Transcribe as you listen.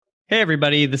Hey,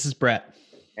 everybody, this is Brett,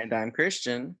 And I'm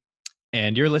Christian.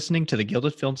 and you're listening to the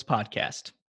Gilded Films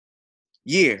Podcast.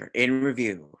 Year in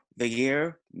review. The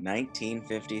year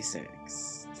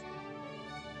 1956.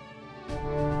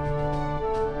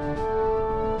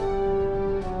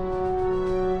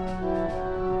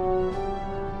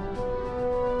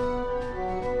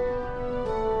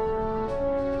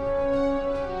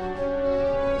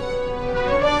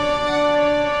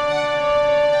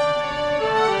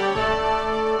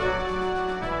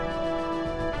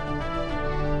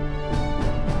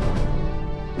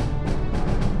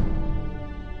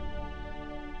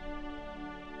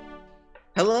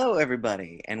 Hello,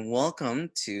 everybody, and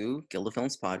welcome to Gilded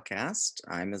Films Podcast.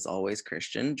 I'm, as always,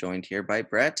 Christian, joined here by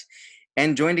Brett,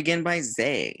 and joined again by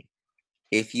Zay.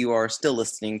 If you are still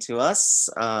listening to us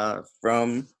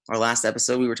from our last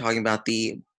episode, we were talking about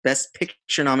the Best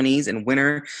Picture nominees and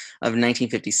winner of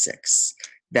 1956,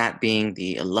 that being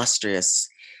the illustrious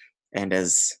and,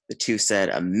 as the two said,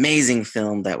 amazing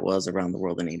film that was Around the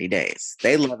World in 80 Days.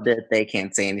 They loved it. They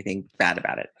can't say anything bad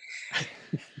about it.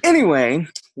 Anyway,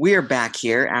 we are back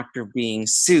here after being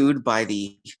sued by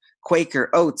the Quaker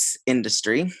Oats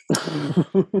industry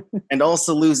and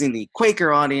also losing the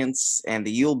Quaker audience and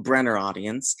the Yul Brynner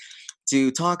audience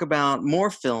to talk about more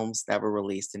films that were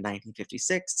released in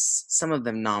 1956, some of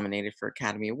them nominated for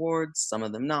Academy Awards, some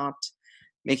of them not,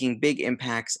 making big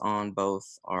impacts on both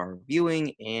our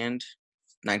viewing and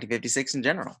 1956 in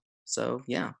general. So,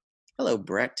 yeah. Hello,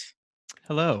 Brett.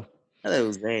 Hello.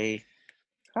 Hello, Zay.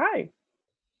 Hi.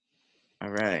 All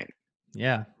right.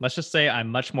 Yeah, let's just say I'm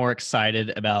much more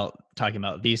excited about talking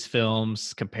about these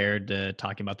films compared to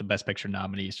talking about the Best Picture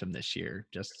nominees from this year.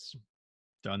 Just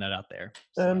throwing that out there.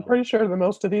 I'm pretty sure that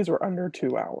most of these were under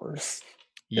 2 hours.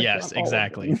 Yes,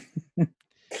 exactly.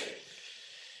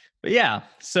 But yeah,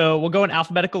 so we'll go in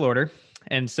alphabetical order.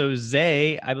 And so,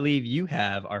 Zay, I believe you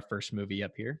have our first movie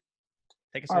up here.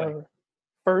 Take us away. Our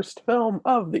first film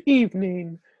of the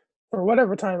evening, or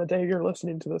whatever time of day you're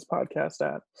listening to this podcast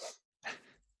at.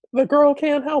 The Girl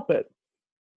Can't Help It,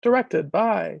 directed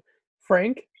by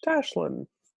Frank Tashlin.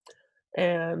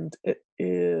 And it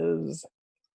is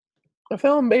a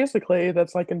film basically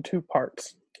that's like in two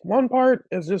parts. One part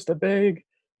is just a big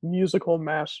musical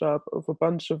mashup of a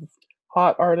bunch of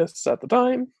hot artists at the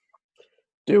time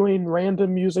doing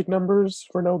random music numbers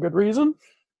for no good reason.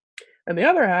 And the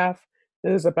other half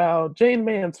is about Jane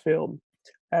Mansfield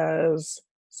as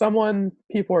someone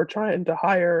people are trying to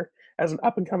hire as an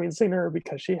up-and-coming singer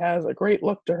because she has a great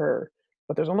look to her.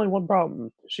 But there's only one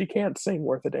problem. She can't sing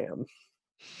worth a damn.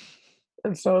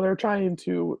 And so they're trying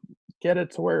to get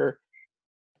it to where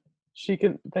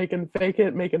they can fake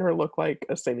it, making her look like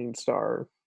a singing star,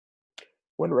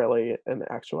 when really, in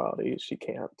actuality, she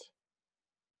can't.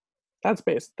 That's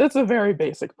a very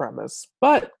basic premise.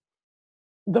 But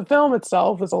the film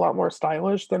itself is a lot more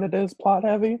stylish than it is plot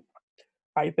heavy,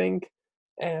 I think.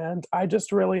 And I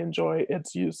just really enjoy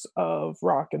its use of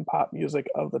rock and pop music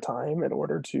of the time in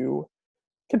order to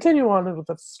continue on with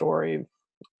the story,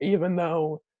 even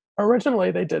though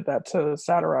originally they did that to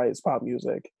satirize pop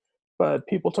music, but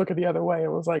people took it the other way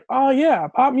and was like, oh yeah,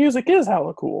 pop music is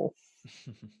hella cool.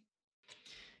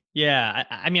 Yeah,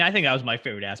 I mean, I think that was my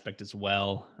favorite aspect as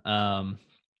well. On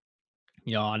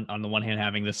the one hand,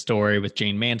 having this story with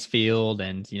Jane Mansfield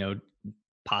and,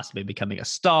 possibly becoming a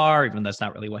star, even though that's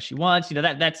not really what she wants.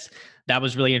 That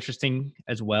was really interesting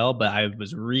as well. But I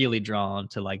was really drawn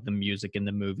to like the music in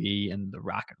the movie and the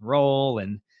rock and roll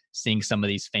and seeing some of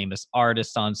these famous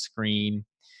artists on screen.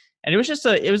 And it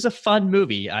was a fun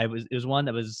movie. It was one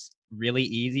that was really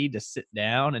easy to sit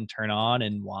down and turn on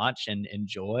and watch and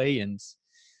enjoy. And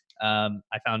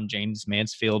I found James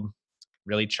Mansfield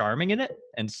really charming in it.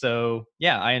 And so,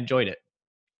 yeah, I enjoyed it.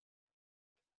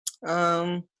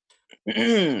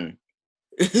 It's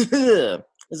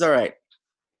all right.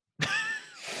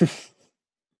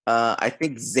 I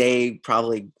think Zay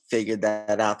probably figured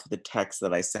that out through the text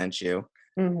that I sent you.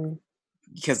 Mm-hmm.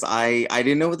 Because I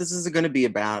didn't know what this is going to be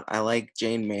about. I like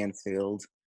Jane Mansfield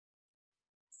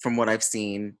from what I've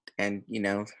seen and,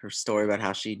 her story about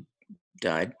how she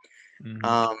died.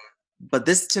 Mm-hmm. But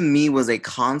this to me was a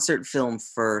concert film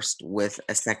first with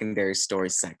a secondary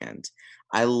story second.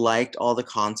 I liked all the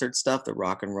concert stuff, the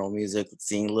rock and roll music,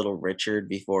 seeing Little Richard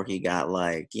before he got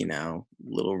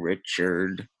Little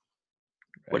Richard,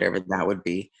 whatever that would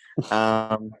be.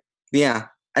 Yeah,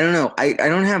 I don't know. I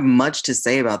don't have much to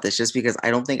say about this just because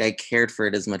I don't think I cared for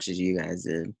it as much as you guys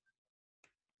did.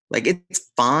 Like,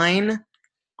 it's fine.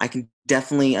 I can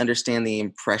definitely understand the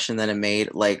impression that it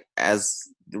made, like, as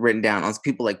written down on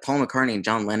people like Paul McCartney and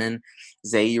John Lennon.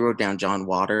 Zay, you wrote down John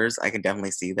Waters. I can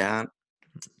definitely see that.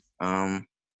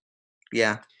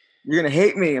 Yeah. You're gonna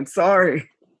hate me. I'm sorry.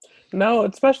 No,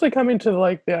 especially coming to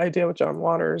like the idea with John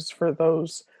Waters for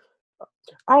those.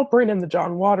 I'll bring in the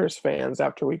John Waters fans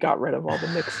after we got rid of all the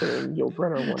Nixon and Yul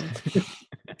Brynner ones.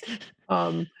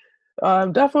 Um,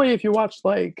 Definitely, if you watch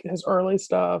like his early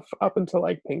stuff up until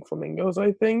like Pink Flamingos,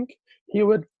 I think he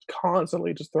would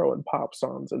constantly just throw in pop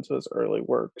songs into his early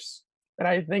works, and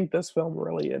I think this film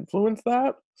really influenced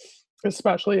that,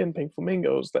 especially in Pink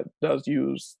Flamingos, that does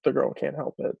use "The Girl Can't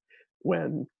Help It"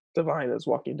 when Divine is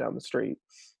walking down the street.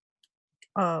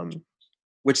 Um,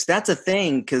 Which that's a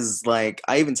thing, because like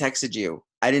I even texted you.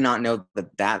 I did not know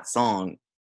that that song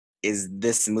is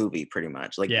this movie pretty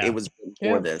much. Like Yeah. it was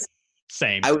before Yeah. this.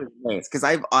 Same. I was amazed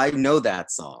because I know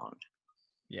that song.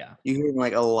 Yeah. You hear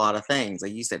like a lot of things.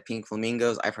 Like you said, Pink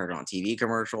Flamingos. I've heard it on TV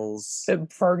commercials.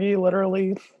 Fergie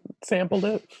literally sampled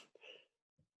it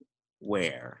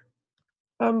Where?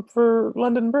 for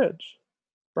London Bridge,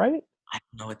 right? I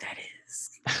don't know what that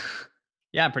is.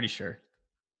 Yeah, I'm pretty sure.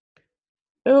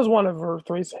 It was one of her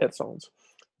 3 hit songs.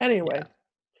 Anyway, Yeah.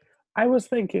 I was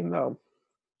thinking though,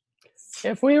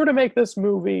 if we were to make this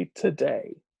movie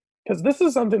today, because this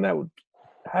is something that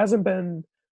hasn't been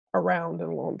around in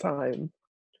a long time,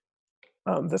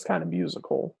 this kind of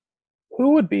musical,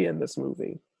 who would be in this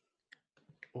movie?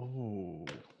 Ooh.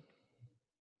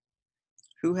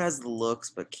 Who has the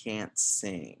looks but can't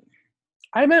sing?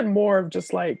 I meant more of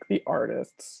just like the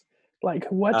artists. Like,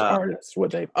 what artists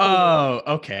would they pull? Oh,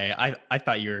 okay. I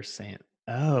thought you were saying.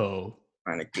 Oh.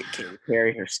 Trying to get Katy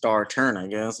Perry her star turn, I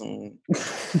guess. And,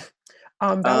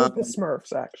 That was the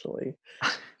Smurfs, actually.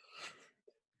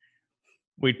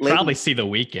 We'd probably see The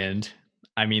Weeknd.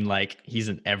 I mean, like he's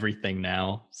in everything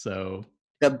now. So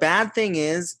the bad thing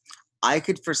is, I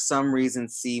could for some reason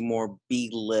see more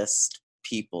B-list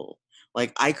people.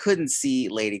 Like I couldn't see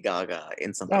Lady Gaga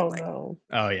in something Oh like. no!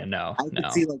 Oh yeah, no, I could no.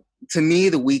 see like to me,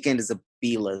 The Weeknd is a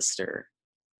B-lister.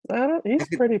 He's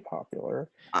pretty popular.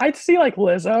 I'd see like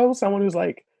Lizzo, someone who's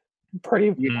like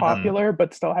pretty popular,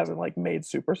 but still hasn't like made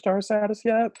superstar status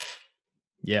yet.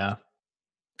 Yeah,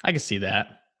 I could see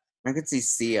that. I could see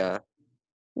Sia.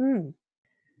 Mm.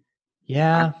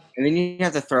 Yeah. And then you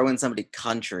have to throw in somebody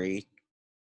country.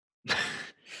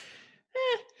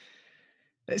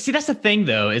 See, that's the thing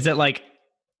though, is that like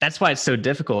that's why it's so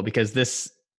difficult, because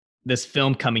this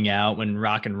film coming out when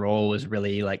rock and roll was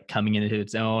really like coming into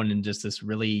its own and just this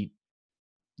really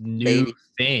new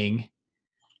thing.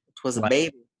 It was a like,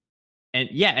 baby. And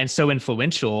yeah, and so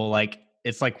influential, like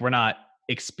it's like we're not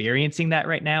experiencing that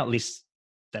right now, at least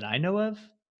that I know of.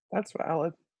 That's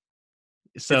valid.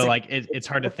 So like it's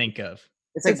hard to think of.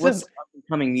 It's like what's the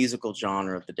upcoming musical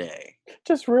genre of the day?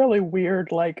 Just really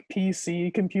weird, like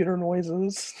PC computer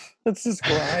noises. It's just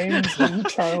Grimes and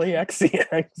Charlie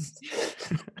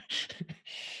XCX.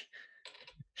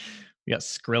 We got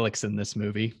Skrillex in this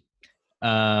movie.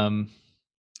 I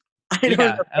don't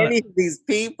know any of these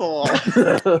people.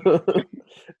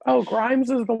 Oh, Grimes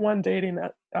is the one dating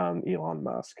Elon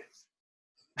Musk.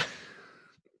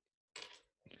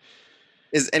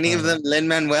 Is any of them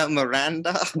Lin-Manuel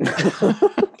Miranda?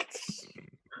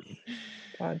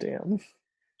 God damn.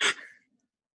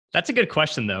 That's a good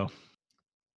question, though.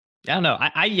 I don't know.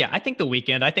 I think The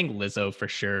Weeknd. I think Lizzo for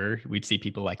sure. We'd see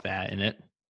people like that in it.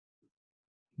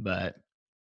 But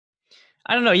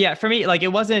I don't know. Yeah, for me, like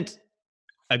it wasn't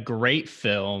a great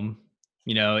film.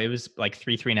 You know, it was like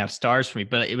 3.5 stars for me.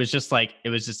 But it was just I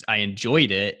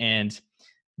enjoyed it, and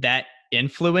that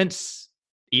influence,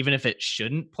 even if it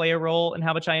shouldn't play a role in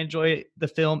how much I enjoy the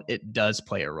film, it does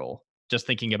play a role. Just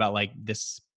thinking about like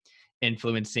this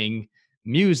influencing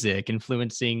music,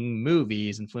 influencing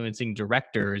movies, influencing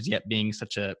directors, yet being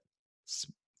such a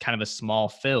kind of a small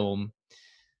film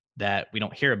that we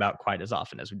don't hear about quite as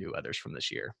often as we do others from this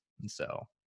year. And so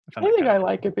I think I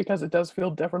like it because it does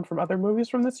feel different from other movies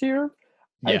from this year.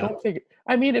 Yeah.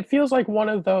 It feels like one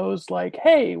of those like,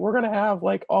 hey, we're going to have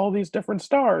like all these different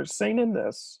stars sing in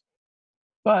this.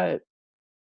 But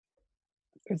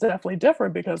it's definitely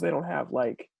different because they don't have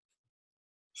like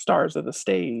stars of the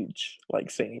stage like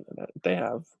singing in it. They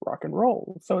have rock and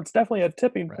roll. So it's definitely a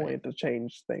tipping point to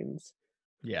change things.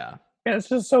 Yeah. And it's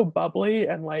just so bubbly,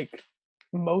 and like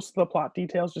most of the plot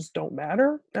details just don't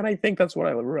matter. And I think that's what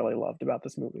I really loved about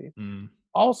this movie.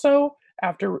 Also,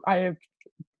 after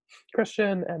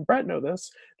Christian and Brett know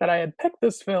this, that I had picked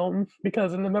this film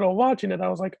because in the middle of watching it, I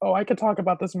was like, oh, I could talk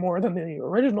about this more than the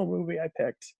original movie I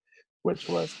picked, which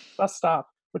was Bus Stop,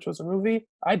 which was a movie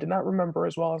I did not remember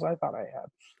as well as I thought I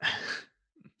had.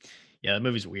 Yeah, that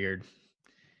movie's weird.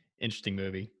 Interesting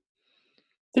movie.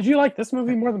 Did you like this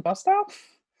movie more than Bus Stop?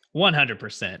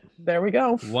 100%. There we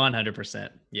go. 100%.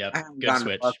 Yep. Good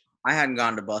switch. I hadn't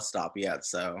gone to Bus Stop yet,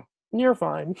 so You're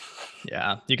fine.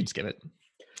 Yeah, you can skip it.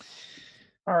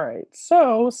 All right.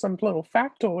 So, some little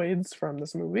factoids from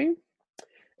this movie.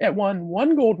 It won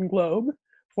 1 Golden Globe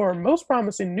for Most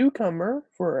Promising Newcomer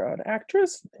for an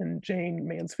actress in Jane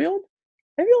Mansfield.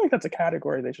 I feel like that's a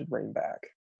category they should bring back.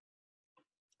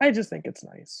 I just think it's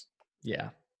nice. Yeah.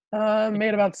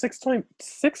 Made about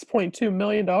 $6.2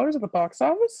 million at the box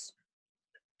office.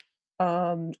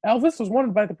 Elvis was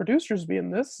wanted by the producers to be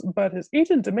in this, but his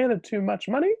agent demanded too much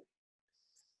money.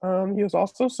 He was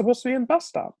also supposed to be in Bus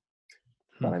Stop,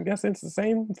 but I'm guessing it's the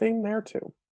same thing there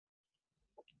too.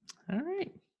 All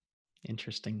right.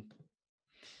 Interesting.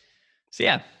 So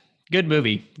yeah, good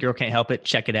movie. Girl Can't Help It.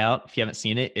 Check it out. If you haven't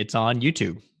seen it, it's on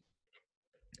YouTube.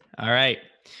 All right.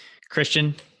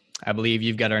 Christian, I believe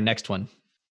you've got our next one.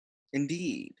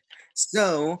 Indeed.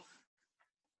 So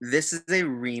this is a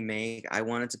remake. I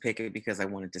wanted to pick it because I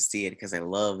wanted to see it because I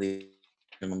love the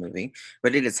original movie,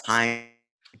 but it is high.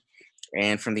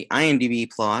 And from the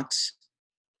IMDb plot,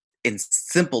 in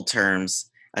simple terms,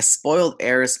 a spoiled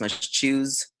heiress must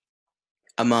choose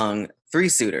among 3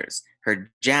 suitors: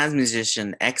 her jazz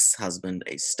musician ex-husband,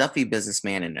 a stuffy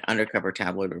businessman, and an undercover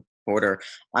tabloid reporter.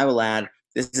 I will add,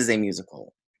 this is a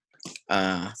musical.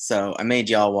 So I made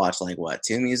y'all watch like what,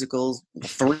 2 musicals?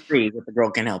 3 if the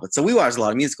girl can't help it. So we watched a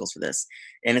lot of musicals for this.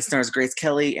 And it stars Grace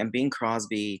Kelly and Bing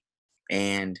Crosby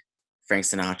and Frank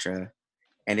Sinatra.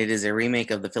 And it is a remake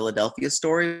of the Philadelphia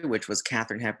Story, which was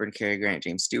Katharine Hepburn, Cary Grant,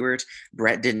 James Stewart.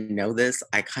 Brett didn't know this.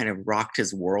 I kind of rocked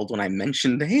his world when I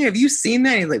mentioned, hey, have you seen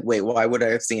that? He's like, wait, why would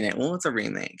I have seen it? Well, it's a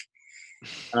remake.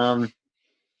 It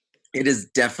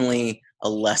is definitely a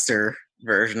lesser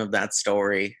version of that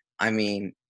story. I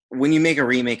mean, when you make a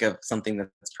remake of something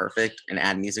that's perfect and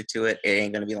add music to it, it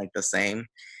ain't going to be like the same.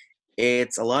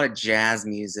 It's a lot of jazz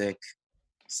music.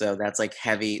 So that's like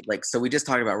heavy, like, so we just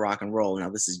talked about rock and roll. Now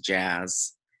this is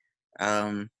jazz.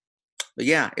 But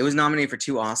yeah, it was nominated for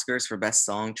 2 Oscars for Best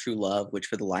Song, True Love, which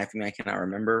for the life of me, I cannot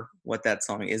remember what that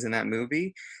song is in that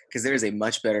movie, because there is a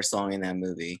much better song in that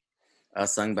movie,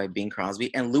 sung by Bing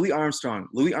Crosby and Louis Armstrong.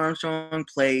 Louis Armstrong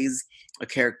plays a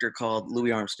character called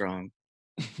Louis Armstrong.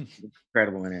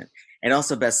 Incredible in it. And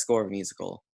also Best Score of a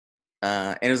Musical.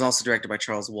 And it was also directed by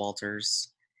Charles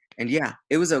Walters. And yeah,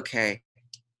 it was okay.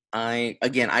 I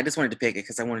just wanted to pick it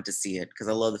because I wanted to see it because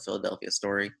I love the Philadelphia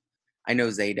Story. I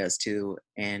know Zay does too,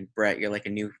 and Brett, you're like a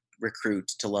new recruit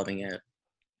to loving it.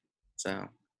 So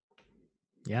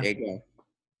Yeah. there you go.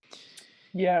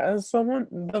 Yeah, as someone,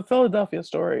 the Philadelphia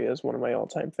Story is one of my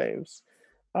all-time faves.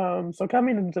 So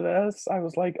coming into this, I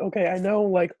was like, okay, I know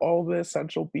like all the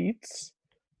essential beats.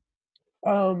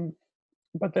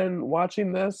 But then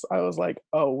watching this, I was like,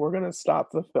 oh, we're gonna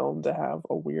stop the film to have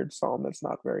a weird song that's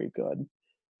not very good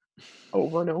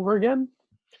over and over again.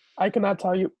 I cannot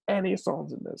tell you any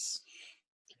songs in this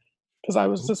because I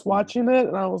was just watching it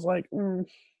and I was like,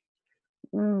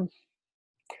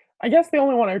 I guess the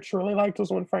only one I truly liked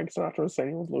was when Frank Sinatra was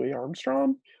singing with Louis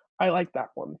Armstrong. I liked that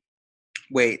one.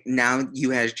 Wait, Now You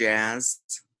Has Jazz?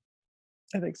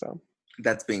 I think so.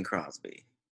 That's Bing Crosby.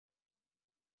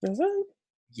 Is it?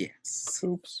 Yes.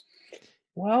 Oops.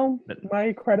 Well,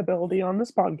 my credibility on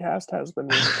this podcast has been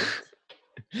removed.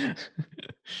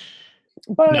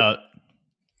 But No.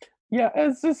 yeah,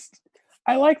 it's just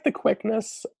I like the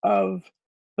quickness of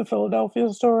the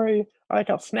Philadelphia Story. I like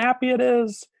how snappy it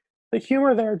is. The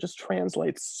humor there just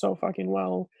translates so fucking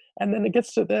well. And then it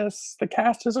gets to this, the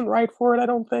cast isn't right for it, I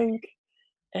don't think.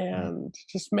 And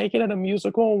just making it a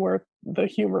musical where the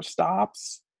humor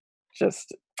stops,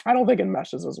 just I don't think it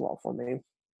meshes as well for me.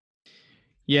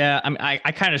 Yeah, I mean, I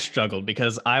kind of struggled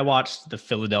because I watched the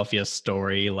Philadelphia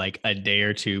Story like a day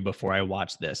or 2 before I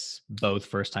watched this, both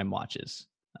first time watches.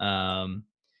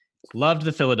 Loved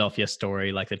the Philadelphia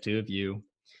Story, like the 2 of you.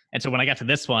 And so when I got to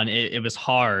this one, it was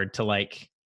hard to like,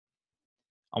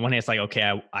 on one hand, it's like,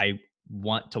 okay, I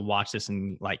want to watch this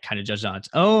and like kind of judge it on its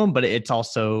own, but it's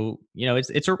also,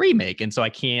 it's a remake. And so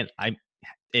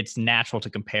it's natural to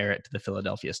compare it to the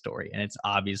Philadelphia Story. And it's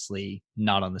obviously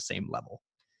not on the same level.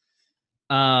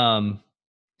 But I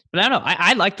don't know.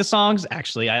 I like the songs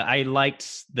actually. I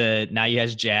liked the Now You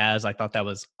Has Jazz. I thought that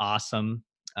was awesome.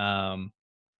 I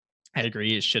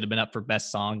agree. It should have been up for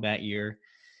best song that year.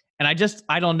 And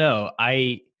I don't know.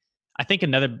 I think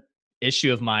another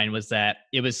issue of mine was that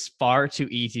it was far too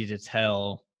easy to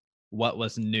tell what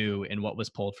was new and what was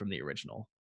pulled from the original,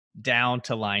 down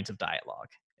to lines of dialogue,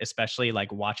 especially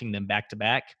like watching them back to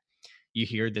back. You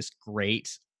hear this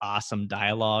great, awesome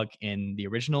dialogue in the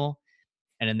original.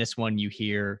 And in this one, you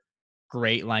hear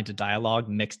great lines of dialogue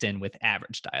mixed in with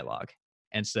average dialogue.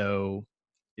 And so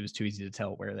it was too easy to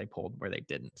tell where they pulled, where they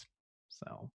didn't.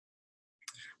 So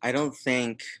I don't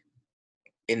think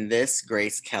in this,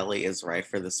 Grace Kelly is right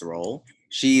for this role.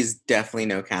 She's definitely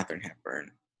no Katharine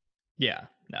Hepburn. Yeah,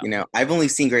 no. You know, I've only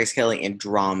seen Grace Kelly in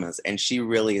dramas, and she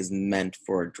really is meant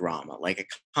for a drama. Like a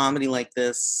comedy like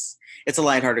this, it's a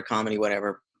lighthearted comedy,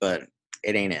 whatever, but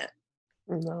it ain't it.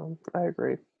 No, I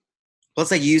agree.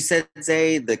 Plus, like you said,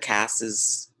 Zay, the cast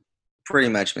is pretty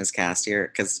much miscast here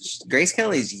because Grace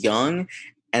Kelly's young,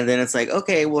 and then it's like,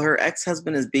 okay, well, her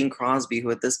ex-husband is Bing Crosby,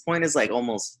 who at this point is like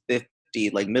almost 50,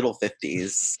 like middle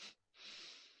 50s.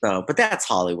 So, but that's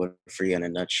Hollywood for you in a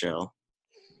nutshell.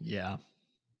 Yeah.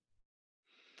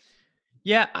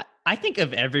 Yeah, I think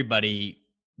of everybody,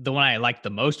 the one I liked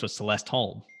the most was Celeste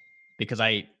Holm, because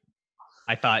I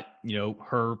thought, you know,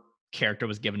 her character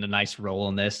was given a nice role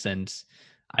in this, and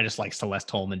I just like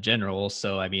Celeste Holm in general.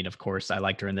 So, I mean, of course, I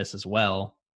liked her in this as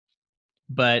well.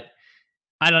 But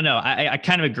I don't know. I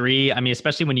kind of agree. I mean,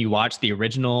 especially when you watch the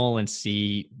original and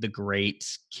see the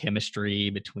great chemistry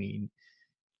between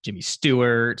Jimmy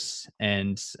Stewart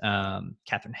and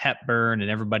Katharine Hepburn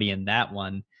and everybody in that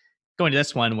one, going to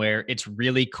this one where it's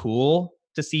really cool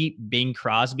to see Bing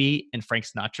Crosby and Frank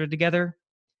Sinatra together.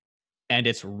 And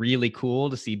it's really cool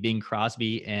to see Bing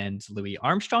Crosby and Louis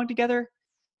Armstrong together.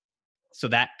 So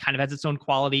that kind of has its own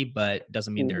quality, but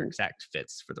doesn't mean they're exact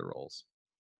fits for the roles.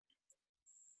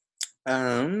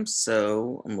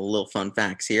 So a little fun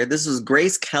facts here. This was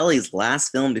Grace Kelly's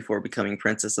last film before becoming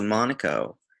Princess of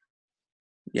Monaco.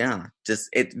 Yeah, just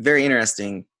it's very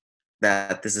interesting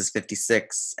that this is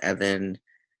 56, and then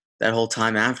that whole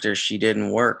time after she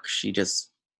didn't work, she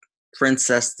just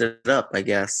princessed it up, I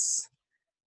guess.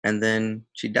 And then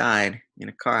she died in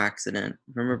a car accident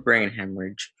from a brain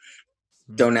hemorrhage.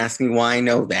 Don't ask me why I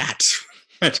know that.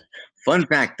 Fun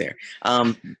fact there.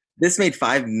 This made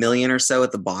 $5 million or so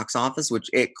at the box office, which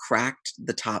it cracked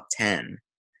the top 10.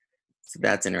 So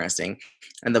that's interesting.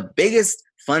 And the biggest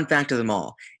fun fact of them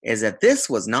all is that this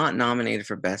was not nominated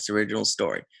for Best Original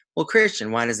Story. Well,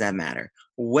 Christian, why does that matter?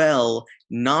 Well,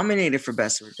 nominated for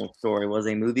Best Original Story was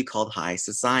a movie called High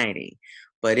Society,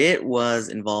 but it was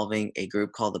involving a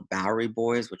group called the Bowery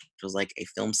Boys, which was like a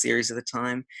film series at the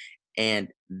time, and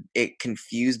it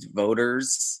confused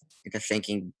voters into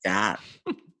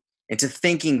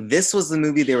thinking this was the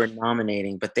movie they were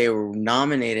nominating, but they were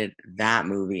nominated that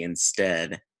movie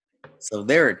instead. So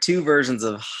there are two versions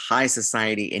of High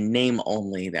Society in name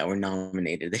only that were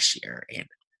nominated this year. And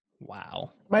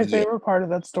wow. My favorite part of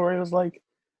that story was like,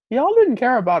 y'all didn't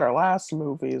care about our last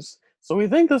movies, so we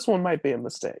think this one might be a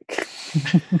mistake.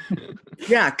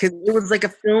 Yeah, because it was like a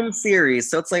film series,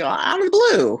 so it's like out of the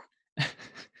blue.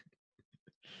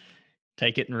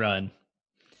 Take it and run.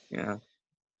 Yeah.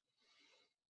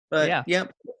 But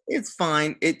yep, it's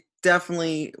fine. It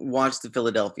definitely watch the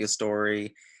Philadelphia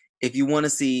Story. If you want to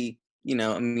see, you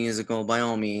know, a musical, by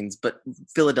all means, but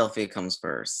Philadelphia comes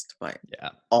first by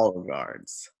all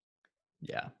regards.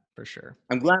 Yeah, for sure.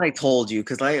 I'm glad I told you,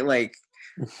 because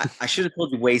I should have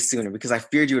told you way sooner, because I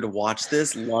feared you would have watched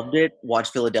this, loved it,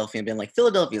 watched Philadelphia, and been like,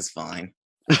 Philadelphia's fine.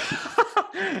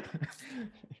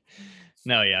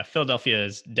 No, yeah, Philadelphia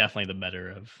is definitely the better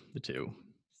of the two.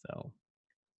 So,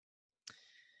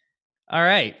 all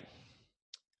right.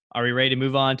 Are we ready to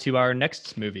move on to our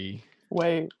next movie?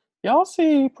 Wait, y'all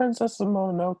see Princess of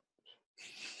Monaco?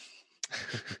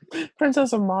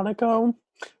 Princess of Monaco,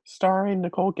 starring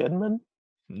Nicole Kidman?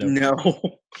 Nope.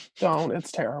 No. Don't.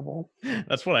 It's terrible.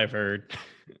 That's what I've heard.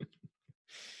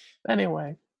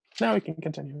 Anyway, now we can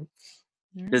continue.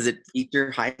 Does it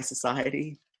feature High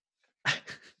Society?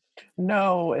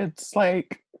 No, it's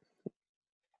like,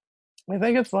 I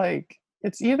think it's like,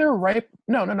 it's either right.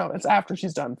 No, it's after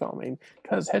she's done filming,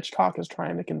 because Hitchcock is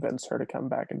trying to convince her to come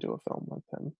back and do a film with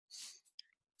him.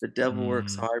 The devil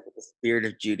works hard, but the spirit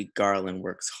of Judy Garland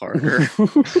works harder.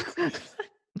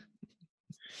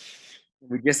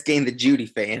 We just gained the Judy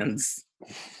fans.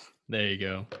 There you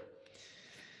go.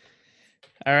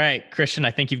 All right, Christian,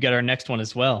 I think you've got our next one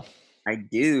as well. I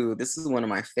do. This is one of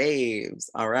my faves.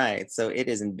 All right. So it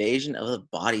is Invasion of the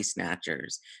Body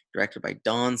Snatchers, directed by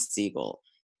Don Siegel.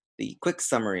 The quick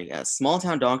summary: a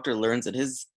small-town doctor learns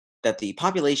that the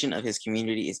population of his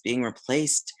community is being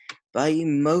replaced by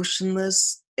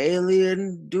emotionless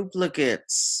alien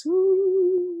duplicates.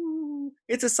 Woo!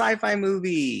 It's a sci-fi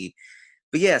movie.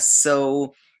 But yes,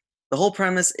 so the whole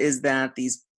premise is that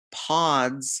these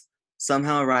pods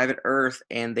somehow arrive at Earth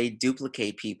and they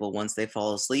duplicate people once they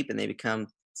fall asleep, and they become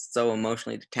so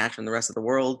emotionally detached from the rest of the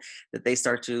world that they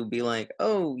start to be like,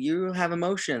 oh, you have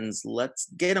emotions, let's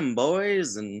get them,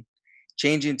 boys, and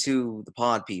change into the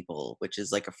pod people, which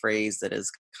is like a phrase that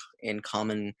is in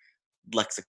common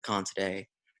lexicon today.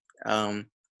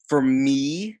 For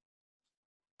me,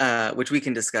 which we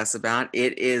can discuss about,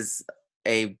 it is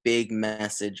a big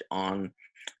message on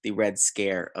the Red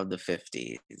Scare of the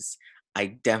 50s. I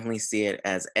definitely see it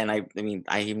as, and I mean,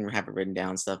 I even have it written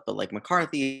down stuff, but like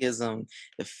McCarthyism,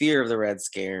 the fear of the Red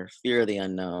Scare, fear of the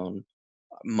unknown,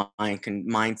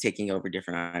 mind taking over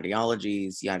different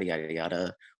ideologies, yada yada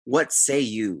yada. What say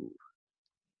you?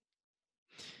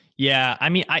 Yeah, I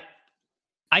mean,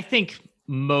 I think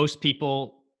most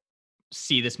people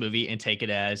see this movie and take it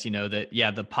as, that,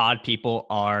 yeah, the pod people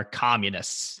are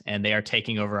communists and they are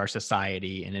taking over our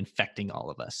society and infecting all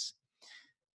of us.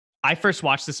 I first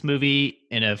watched this movie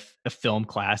in a film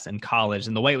class in college,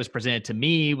 and the way it was presented to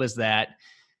me was that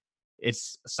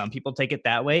it's some people take it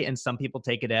that way, and some people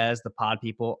take it as the pod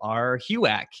people are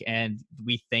HUAC, and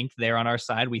we think they're on our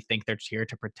side. We think they're here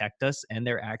to protect us, and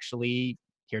they're actually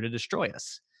here to destroy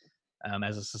us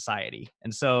as a society.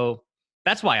 And so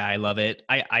that's why I love it.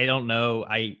 I don't know.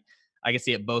 I can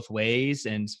see it both ways,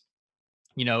 and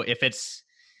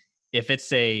if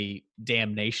it's a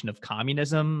damnation of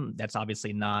communism, that's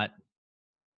obviously not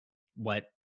what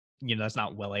that's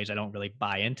not well aged. I don't really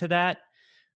buy into that,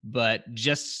 but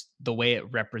just the way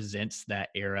it represents that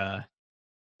era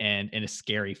and in a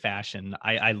scary fashion,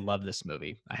 I love this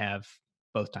movie. I have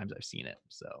both times I've seen it.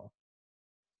 So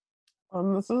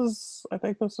I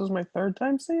think this is my third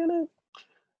time seeing it.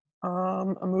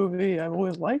 A movie I've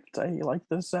always liked. I like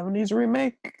the 70s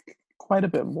remake quite a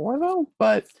bit more though,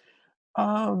 but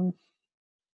um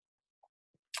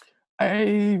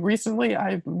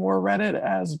I've more read it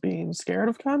as being scared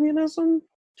of communism.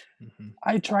 mhm.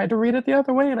 I tried to read it the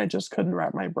other way and I just couldn't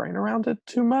wrap my brain around it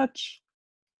too much.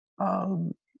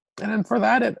 And then for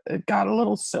that it got a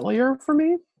little sillier for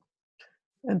me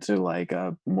into like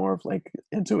a more of like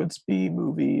into its B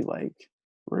movie like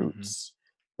Mhm. roots.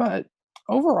 But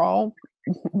overall,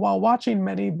 while watching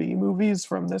many B movies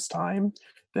from this time,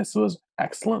 this was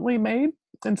excellently made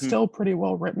and Hmm. still pretty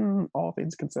well written, all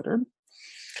things considered.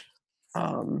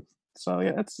 So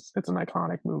yeah, it's an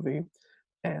iconic movie,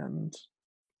 and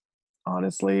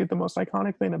honestly, the most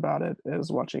iconic thing about it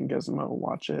is watching Gizmo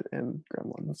watch it in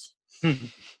Gremlins,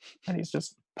 and he's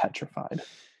just petrified.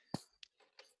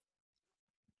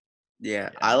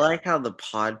 Yeah, I Yeah. like how the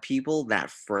pod people,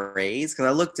 that phrase, because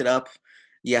I looked it up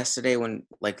yesterday when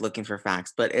like looking for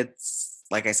facts, but it's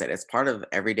like I said, it's part of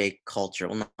everyday culture.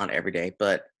 Well, not everyday,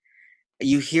 but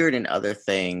you hear it in other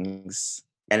things,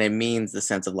 and it means the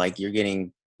sense of like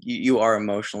you are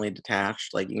emotionally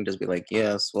detached. Like you can just be like,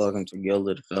 yes, welcome to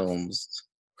Gilded Films.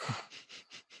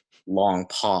 Long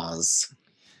pause.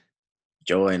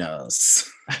 Join us.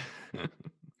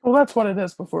 Well, that's what it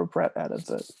is before Brett edits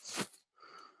it.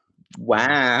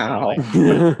 Wow.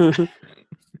 Really?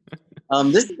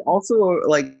 This is also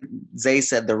like Zay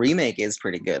said, the remake is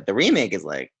pretty good. The remake is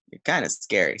like kind of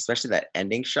scary, especially that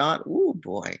ending shot. Ooh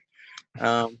boy.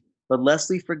 But lest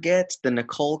we forget the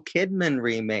Nicole Kidman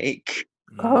remake.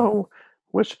 Oh,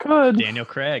 wish could. Daniel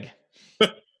Craig.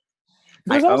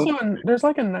 I own There's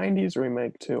like a 90s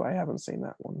remake too. I haven't seen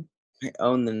that one. I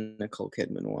own the Nicole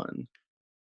Kidman one.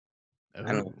 I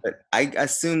don't know, Oh. but I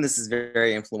assume this is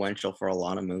very influential for a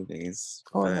lot of movies.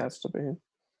 Oh, it But has to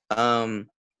be. um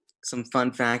some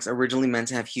fun facts, originally meant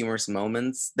to have humorous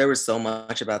moments. There was so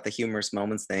much about the humorous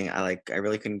moments thing. I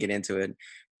really couldn't get into it.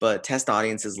 But test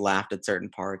audiences laughed at certain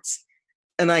parts.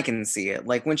 And I can see it.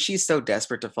 Like when she's so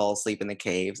desperate to fall asleep in the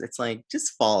caves, it's like,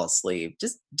 just fall asleep.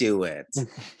 Just do it.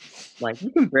 Like you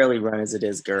can barely run as it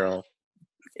is, girl.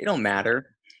 It don't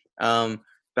matter. About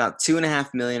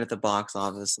 2.5 million at the box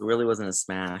office. It really wasn't a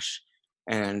smash.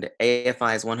 And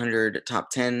AFI's 100 top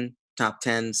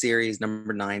 10 series,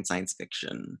 number 9 science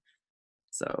fiction.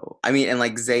 So I mean, and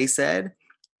like Zay said,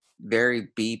 very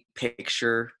B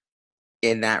picture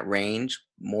in that range,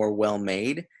 more well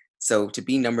made. So to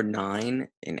be number 9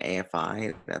 in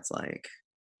AFI, that's like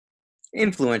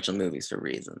influential movies for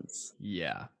reasons.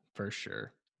 Yeah, for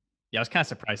sure. Yeah, I was kind of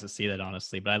surprised to see that,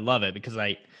 honestly, but I love it because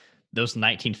those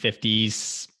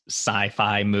 1950s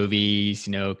sci-fi movies,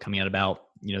 coming out about,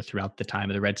 throughout the time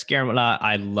of the Red Scare and whatnot.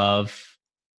 I love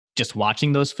just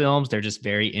watching those films. They're just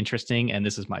very interesting, and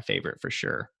this is my favorite for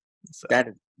sure. So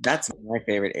That's my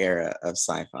favorite era of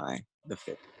sci-fi, the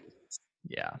 50s.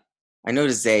 yeah. I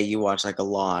noticed Zay, you watch like a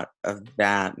lot of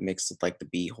that mixed with like the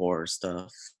B horror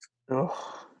stuff.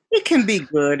 Oh, It can be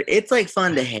good. It's like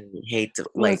fun to hate to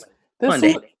like listen, fun this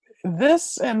to was hate.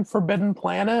 this and Forbidden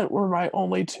Planet were my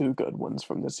only two good ones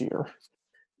from this year.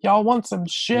 Y'all want some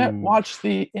shit? Ooh. Watch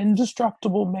The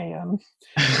Indestructible Man.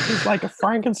 It's like a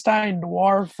Frankenstein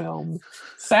noir film.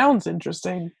 Sounds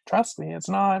interesting. Trust me, it's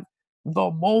not.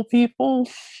 The mole people,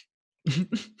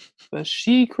 the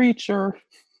she creature.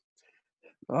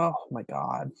 Oh my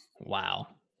god. Wow.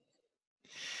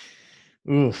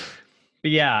 Oof.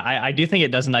 But yeah, I do think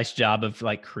it does a nice job of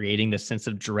like creating this sense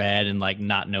of dread and like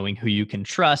not knowing who you can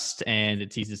trust. And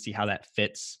it's easy to see how that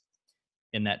fits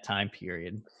in that time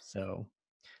period. So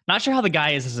not sure how the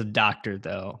guy is as a doctor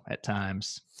though, at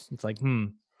times. It's like,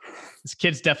 this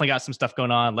kid's definitely got some stuff going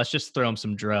on. Let's just throw him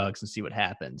some drugs and see what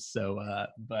happens. So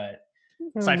but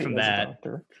aside from As a that,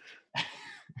 doctor.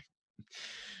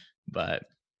 but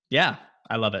yeah,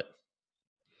 I love it.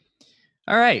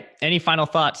 All right. Any final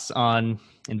thoughts on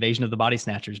Invasion of the Body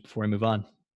Snatchers before we move on?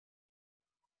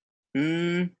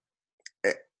 Mm,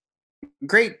 eh,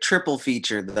 great triple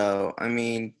feature, though. I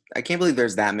mean, I can't believe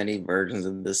there's that many versions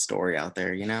of this story out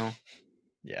there, you know?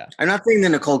 Yeah. I'm not saying the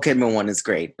Nicole Kidman one is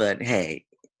great, but hey,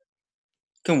 you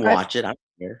can I- watch it. I don't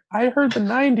care. I heard the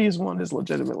 90s one is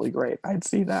legitimately great. I'd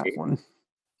see that one.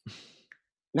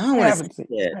 No, I I want to haven't see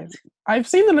seen it. I've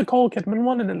seen the Nicole Kidman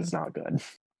one and it is not good.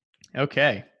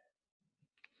 Okay.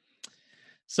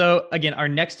 So again, our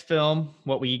next film,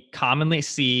 what we commonly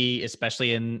see,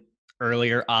 especially in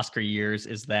earlier Oscar years,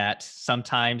 is that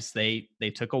sometimes they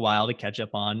took a while to catch up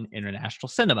on international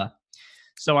cinema.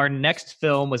 So our next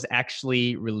film was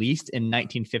actually released in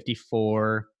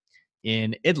 1954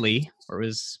 in Italy, where it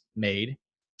was made,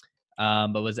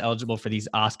 but was eligible for these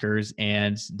Oscars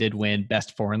and did win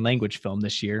Best Foreign Language Film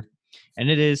this year. And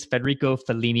it is Federico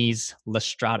Fellini's La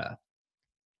Strada.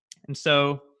 And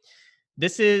so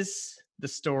this is the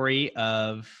story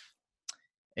of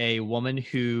a woman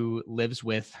who lives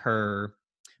with her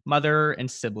mother and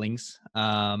siblings.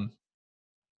 And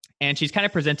she's kind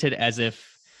of presented as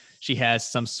if she has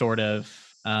some sort of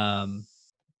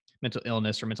mental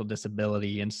illness or mental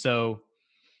disability. And so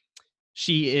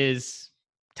she is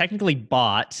technically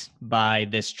bought by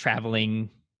this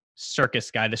traveling circus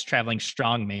guy, this traveling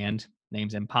strongman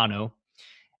named Zampano,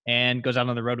 and goes out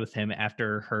on the road with him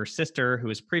after her sister, who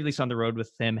was previously on the road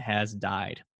with him, has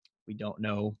died. We don't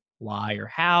know why or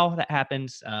how that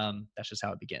happens. That's just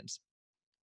how it begins.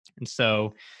 And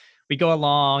so we go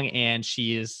along, and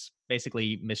she is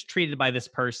basically mistreated by this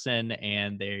person,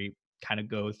 and they kind of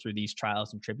go through these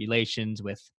trials and tribulations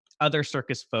with other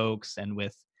circus folks and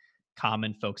with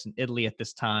common folks in Italy at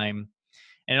this time.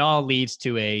 And it all leads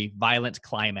to a violent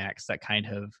climax that kind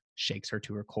of shakes her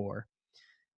to her core.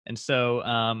 And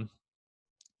so,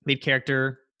 lead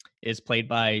character is played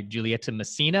by Giulietta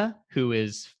Messina, who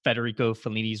is Federico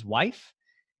Fellini's wife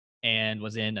and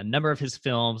was in a number of his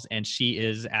films, and she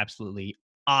is absolutely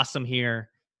awesome here.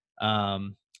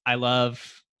 I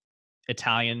love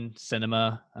Italian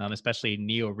cinema, especially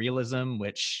neorealism,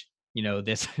 which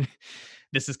this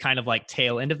this is kind of like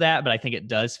tail end of that, but I think it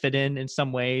does fit in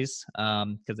some ways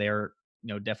because they are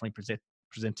definitely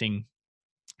presenting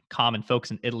common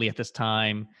folks in Italy at this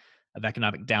time of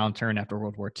economic downturn after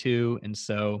World War II, and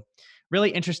so really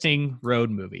interesting road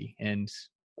movie and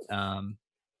um,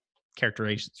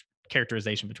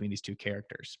 characterization between these two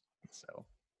characters. So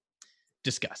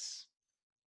discuss.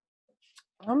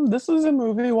 This is a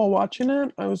movie. While watching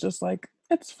it, I was just like,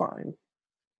 it's fine.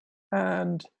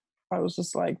 And I was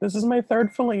just like, this is my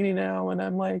third Fellini now, and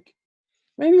I'm like,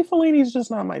 maybe Fellini's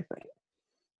just not my thing.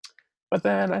 But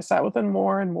then I sat with him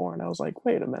more and more, and I was like,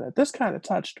 wait a minute, this kind of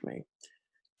touched me.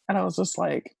 And I was just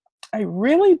like, I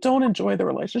really don't enjoy the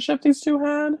relationship these two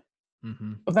had.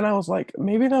 Mm-hmm. But then I was like,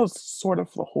 maybe that was sort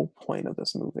of the whole point of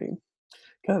this movie.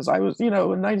 Because I was, in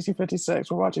 1956,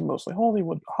 we're watching mostly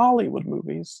Hollywood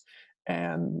movies.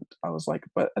 And I was like,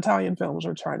 but Italian films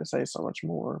are trying to say so much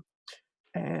more.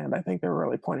 And I think they're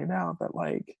really pointing out that,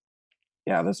 like,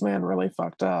 yeah, this man really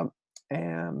fucked up.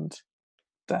 And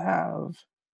to have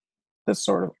this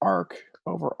sort of arc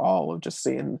overall of just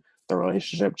seeing the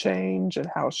relationship change and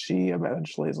how she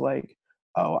eventually is like,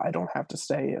 oh, I don't have to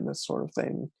stay in this sort of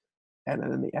thing. And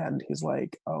then in the end, he's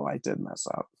like, oh, I did mess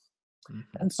up. Mm-hmm.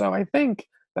 And so I think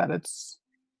that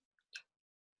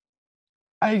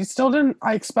I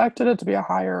expected it to be a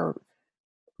higher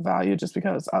value just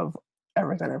because of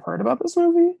everything I've heard about this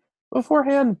movie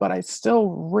beforehand, but I still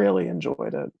really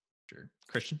enjoyed it. Sure.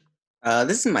 Christian?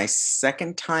 This is my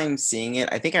second time seeing it.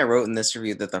 I think I wrote in this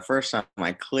review that the first time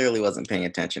I clearly wasn't paying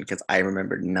attention because I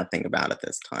remembered nothing about it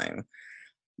this time.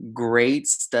 Great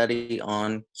study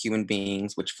on human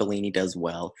beings, which Fellini does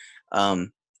well.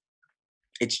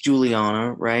 It's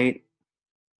Juliana, right?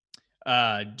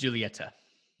 Giulietta.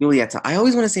 Giulietta. I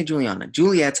always want to say Juliana.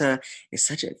 Giulietta is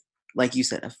such a, like you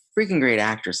said, a freaking great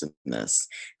actress in this.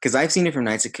 Because I've seen it from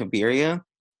Nights of Cabiria,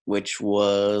 which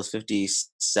was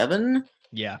 57.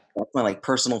 Yeah. That's my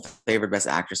personal favorite best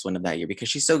actress win of that year because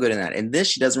she's so good in that. In this,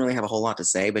 she doesn't really have a whole lot to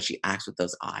say, but she acts with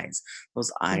those eyes.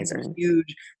 Those eyes are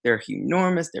huge. They're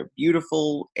enormous. They're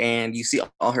beautiful. And you see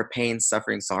all her pain,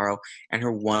 suffering, sorrow, and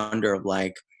her wonder of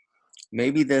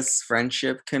maybe this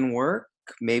friendship can work.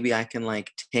 Maybe I can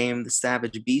like tame the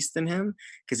savage beast in him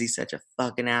because he's such a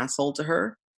fucking asshole to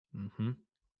her, Mm-hmm.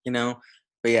 you know?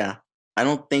 But yeah, I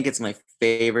don't think it's my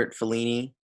favorite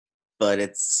Fellini, but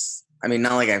it's, I mean,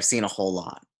 not like I've seen a whole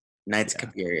lot. Knights of Yeah.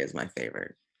 Cabiria is my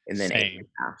favorite. And then Same.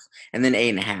 8.5. And then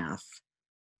 8.5.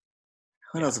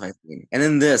 What Yeah. else have I seen? And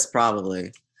then this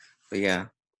probably. But yeah,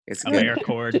 it's good.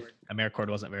 AmeriCorps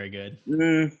wasn't very good.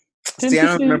 See, I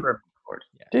don't remember.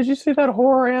 Did you see that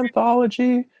horror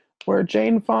anthology where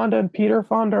Jane Fonda and Peter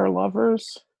Fonda are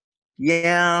lovers?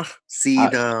 Yeah. See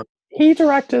the. He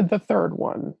directed the third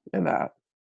one in that.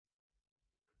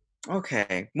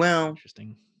 Okay. Well,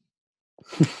 Interesting.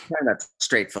 that's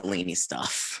straight Fellini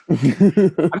stuff.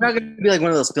 I'm not gonna be like one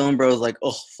of those film bros like,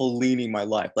 oh, Fellini, my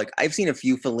life. Like I've seen a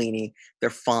few Fellini, they're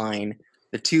fine.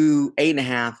 The 2,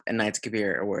 8.5, and Knights of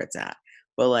Cabiria are where it's at.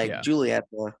 But like Yeah. Juliet's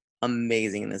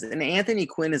amazing in this, and Anthony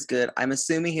Quinn is good. I'm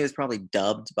assuming he was probably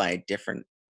dubbed by a different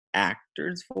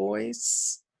actor's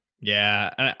voice.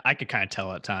 Yeah, I could kind of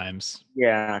tell at times.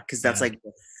 Yeah, because that's Yeah. like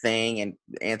the thing, and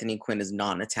Anthony Quinn is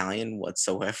not an Italian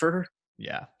whatsoever.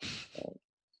 Yeah.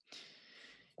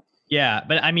 Yeah,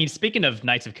 but I mean, speaking of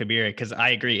Knights of Cabiria, because I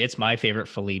agree, it's my favorite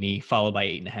Fellini, followed by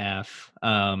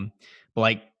 8.5. But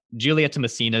like Giulietta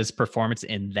Messina's performance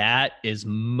in that is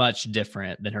much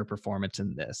different than her performance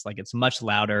in this. Like it's much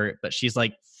louder, but she's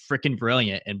like freaking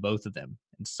brilliant in both of them.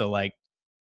 And so like,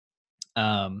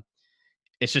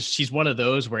 it's just she's one of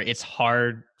those where it's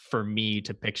hard for me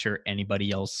to picture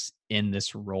anybody else in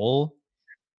this role,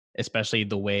 especially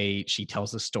the way she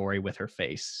tells the story with her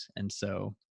face. And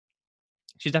so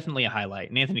she's definitely a highlight.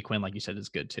 And Anthony Quinn, like you said, is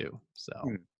good too. So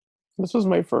This was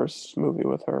my first movie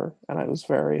with her, and I was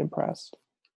very impressed.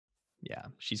 yeah,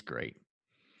 she's great.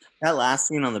 That last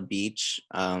scene on the beach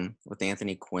with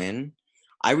Anthony Quinn,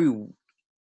 I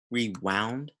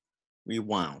rewound.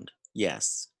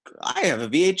 Yes, I have a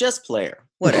VHS player.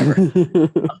 Whatever.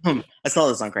 I saw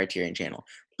this on Criterion Channel,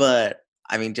 but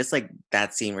I mean, just like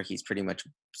that scene where he's pretty much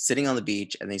sitting on the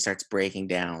beach and then he starts breaking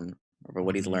down over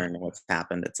what he's learned and what's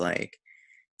happened. It's like,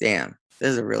 damn, this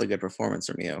is a really good performance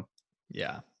from you.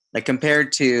 Yeah. Like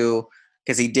compared to,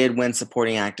 because he did win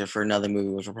supporting actor for another movie,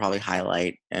 which will probably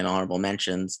highlight and honorable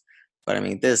mentions. But I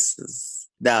mean, that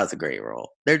was a great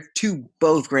role. They're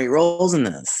both great roles in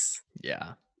this.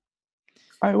 Yeah.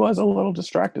 I was a little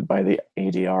distracted by the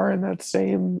ADR in that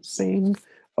same scene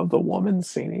of the woman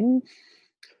singing.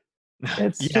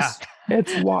 It's just,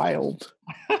 it's wild.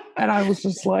 And I was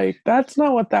just like, that's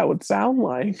not what that would sound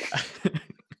like.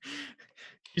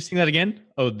 You sing that again?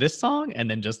 Oh, this song? And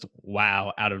then just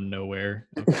wow, out of nowhere.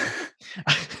 Okay.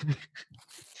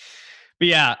 But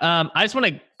yeah, I just want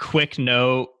a quick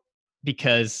note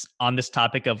because on this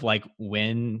topic of like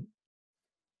when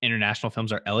international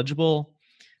films are eligible,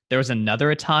 there was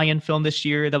another Italian film this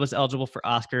year that was eligible for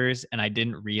Oscars, and I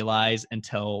didn't realize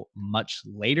until much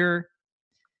later.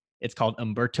 It's called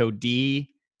Umberto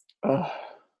D.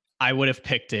 I would have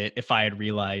picked it if I had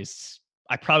realized.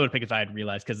 I probably would pick it if I had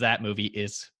realized because that movie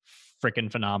is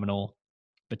freaking phenomenal.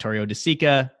 Vittorio De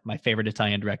Sica, my favorite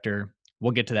Italian director.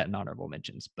 We'll get to that in honorable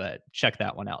mentions, but check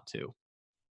that one out too.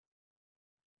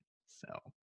 So,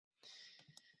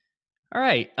 all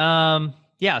right.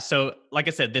 Yeah. So, like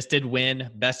I said, this did win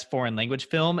Best Foreign Language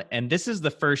Film, and this is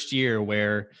the first year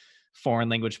where foreign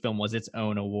language film was its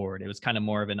own award. It was kind of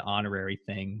more of an honorary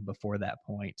thing before that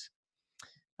point.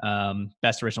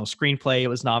 Best Original Screenplay it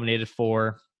was nominated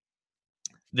for.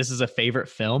 This is a favorite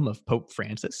film of Pope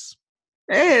Francis.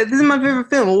 Hey, this is my favorite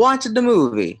film. We'll watch the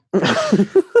movie.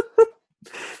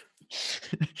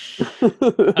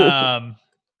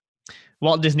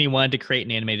 Walt Disney wanted to create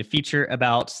an animated feature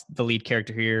about the lead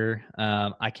character here.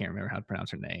 I can't remember how to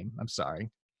pronounce her name. I'm sorry.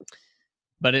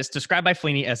 But it's described by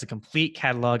Fellini as a complete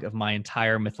catalog of my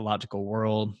entire mythological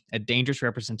world, a dangerous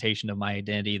representation of my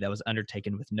identity that was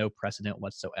undertaken with no precedent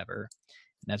whatsoever.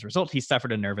 And as a result, he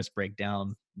suffered a nervous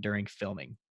breakdown during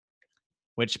filming,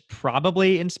 which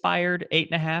probably inspired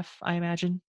 8.5, I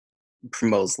imagine.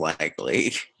 Most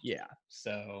likely. Yeah.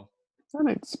 So that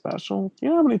ain't special. You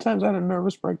know how many times I had a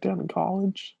nervous breakdown in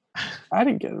college? I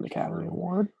didn't get an Academy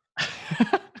Award.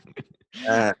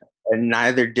 And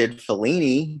neither did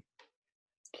Fellini.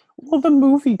 Well, the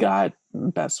movie got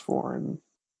Best Foreign.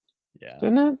 Yeah.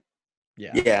 Didn't it?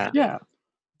 Yeah.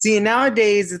 See,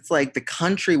 nowadays it's like the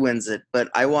country wins it, but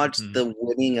I watched the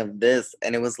winning of this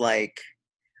and it was like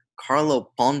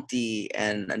Carlo Ponti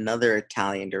and another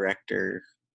Italian director.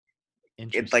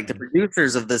 It's like the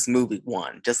producers of this movie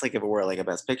won, just like if it were like a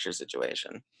Best Picture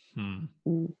situation.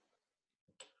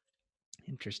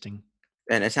 Interesting.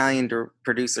 An Italian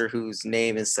producer whose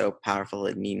name is so powerful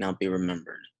it need not be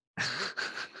remembered.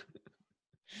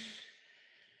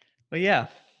 But yeah.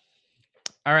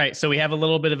 All right. So we have a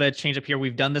little bit of a change up here.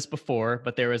 We've done this before,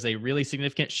 but there was a really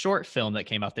significant short film that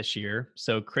came out this year.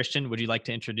 So Christian, would you like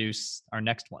to introduce our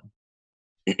next one?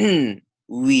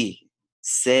 Oui,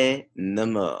 c'est le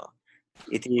mot.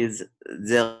 It is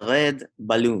The Red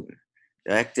Balloon,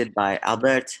 directed by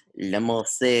Albert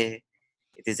Lemorce. It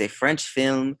is a French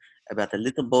film about a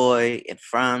little boy in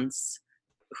France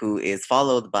who is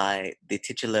followed by the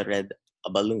titular red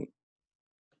balloon.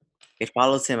 It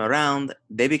follows him around.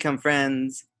 They become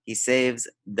friends. He saves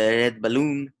the red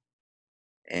balloon.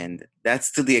 And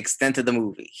that's to the extent of the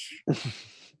movie.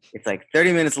 It's like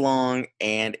 30 minutes long,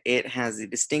 and it has the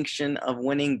distinction of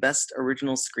winning Best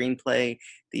Original Screenplay,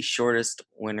 the shortest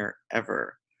winner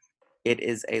ever. It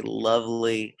is a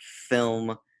lovely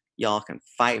film. Y'all can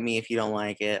fight me if you don't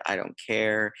like it. I don't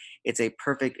care. It's a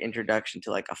perfect introduction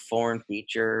to like a foreign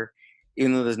feature,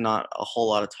 even though there's not a whole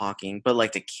lot of talking. But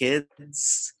like to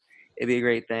kids, it'd be a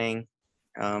great thing.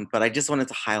 But I just wanted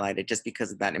to highlight it just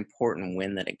because of that important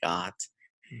win that it got.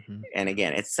 Mhm. And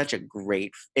again, it's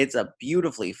it's a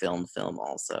beautifully filmed film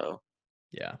also.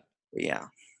 Yeah. Yeah.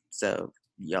 So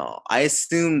y'all, I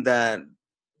assume that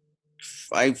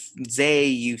Zay,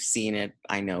 you've seen it,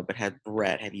 I know, but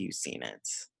Brett, have you seen it?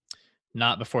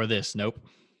 Not before this. Nope.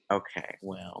 Okay,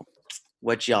 well,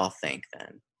 what y'all think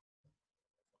then?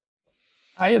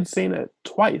 I had seen it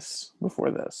twice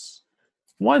before this.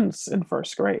 Once in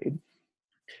first grade.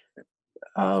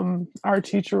 Our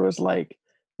teacher was like,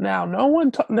 "Now,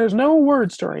 there's no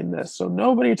words during this, so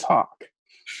nobody talk."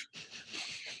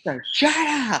 Shut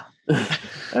up!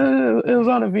 It was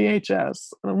on a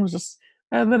VHS, and I was just,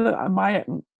 and then my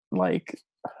like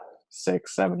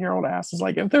 6, 7-year-old ass is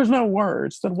like, "If there's no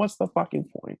words, then what's the fucking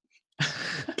point?"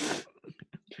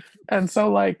 And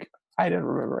so like I didn't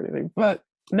remember anything, but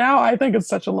now I think it's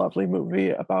such a lovely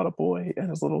movie about a boy and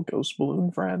his little ghost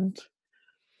balloon friend.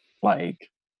 Like,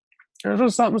 there's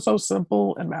just something so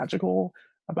simple and magical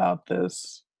about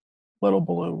this little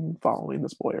balloon following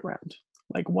this boy around.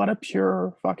 Like, what a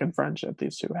pure fucking friendship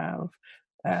these two have.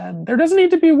 And there doesn't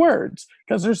need to be words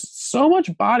because there's so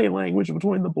much body language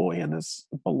between the boy and this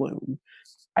balloon.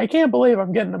 I can't believe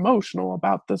I'm getting emotional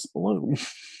about this balloon.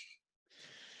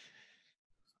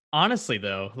 Honestly,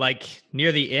 though, like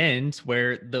near the end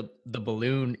where the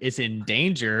balloon is in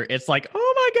danger, it's like,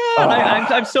 oh my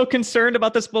god, I'm so concerned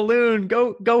about this balloon.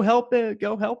 Go help it.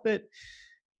 Go help it.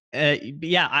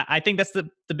 Yeah, I think that's the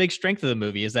big strength of the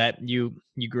movie is that you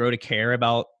grow to care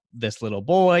about this little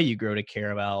boy. You grow to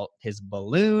care about his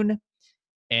balloon,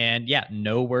 and yeah,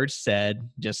 no words said,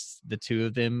 just the two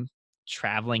of them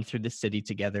traveling through the city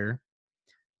together.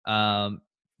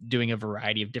 Doing a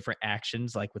variety of different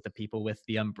actions, like with the people with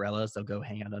the umbrellas, they'll go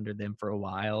hang out under them for a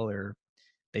while, or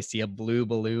they see a blue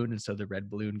balloon, and so the red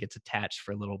balloon gets attached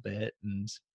for a little bit, and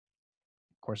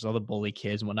of course all the bully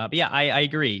kids and whatnot. But yeah, I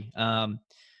agree.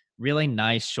 Really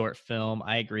nice short film.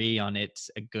 I agree on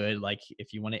it's a good, like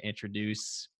if you want to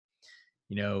introduce,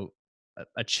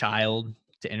 a child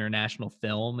to international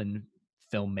film and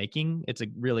filmmaking, it's a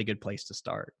really good place to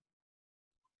start.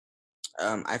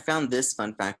 I found this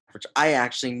fun fact, which I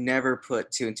actually never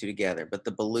put two and two together, but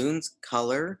the balloon's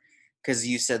color, because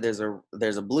you said there's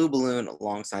a blue balloon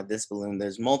alongside this balloon,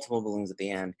 there's multiple balloons at the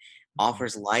end,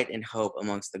 offers light and hope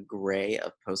amongst the gray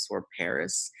of post-war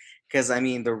Paris. Because I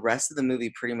mean, the rest of the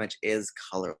movie pretty much is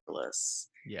colorless.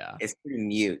 Yeah. It's pretty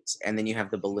mute, and then you have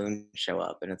the balloon show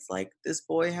up, and it's like this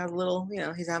boy has a little,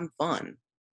 he's having fun.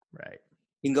 Right.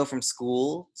 He can go from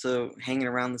school to hanging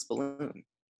around this balloon.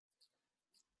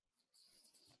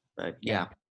 But yeah,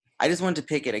 I just wanted to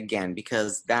pick it again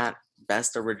because that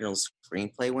best original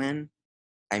screenplay win,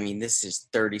 I mean, this is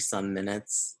 30 some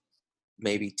minutes,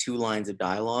 maybe 2 lines of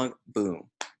dialogue, boom,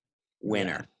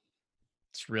 winner. Yeah.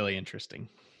 It's really interesting.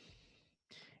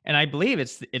 And I believe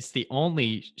it's the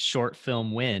only short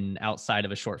film win outside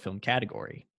of a short film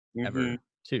category ever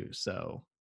too. So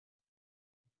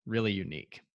really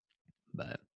unique.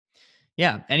 But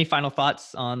yeah, any final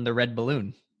thoughts on the Red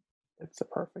Balloon? It's a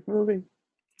perfect movie.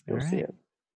 You'll see it.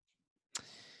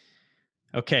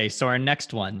 Okay, so our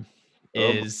next one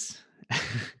is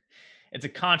it's a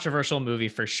controversial movie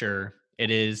for sure.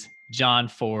 It is John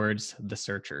Ford's The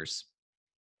Searchers.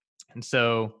 And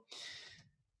so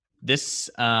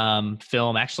this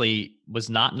film actually was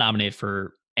not nominated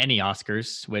for any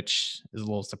Oscars, which is a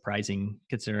little surprising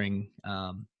considering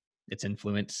its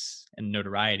influence and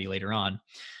notoriety later on.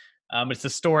 It's the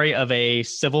story of a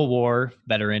Civil War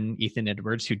veteran, Ethan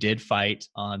Edwards, who did fight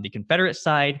on the Confederate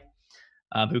side,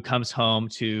 who comes home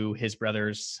to his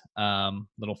brother's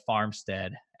little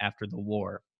farmstead after the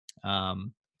war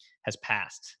has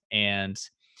passed. And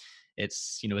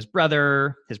It's, his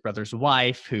brother, his brother's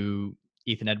wife, who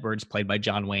Ethan Edwards, played by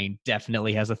John Wayne,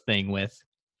 definitely has a thing with,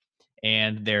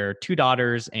 and their 2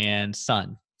 daughters and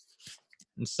son.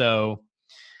 And so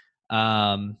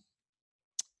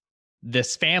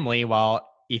this family, while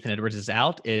Ethan Edwards is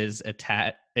out, is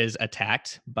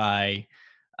attacked by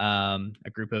a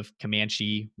group of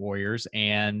Comanche warriors,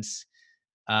 and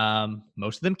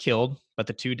most of them killed, but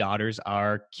the 2 daughters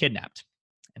are kidnapped.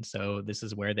 And so this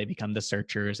is where they become the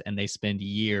searchers, and they spend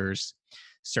years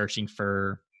searching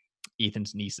for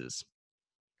Ethan's nieces.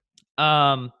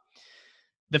 The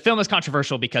film is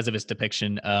controversial because of its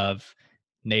depiction of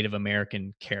Native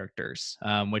American characters,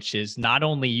 which is not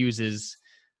only uses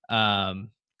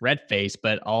red face,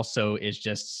 but also is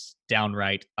just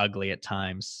downright ugly at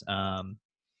times. In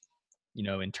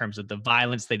terms of the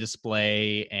violence they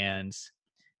display, and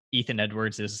Ethan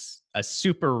Edwards is a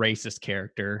super racist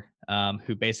character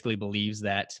who basically believes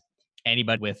that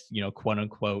anybody with, quote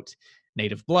unquote,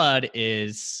 native blood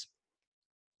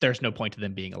there's no point to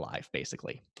them being alive,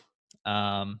 basically.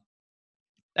 That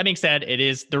being said,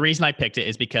 the reason I picked it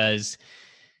is because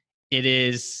it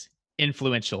is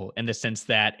influential in the sense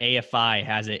that AFI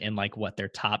has it in their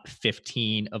top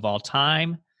 15 of all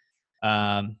time.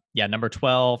 Number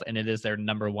 12, and it is their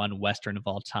number 1 Western of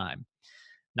all time.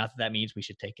 Not that means we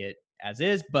should take it as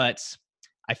is, but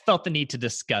I felt the need to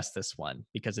discuss this one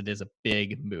because it is a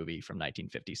big movie from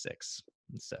 1956.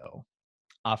 And so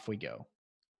off we go.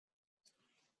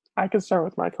 I can start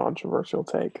with my controversial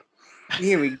take.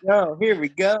 Here we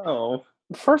go.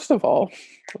 First of all,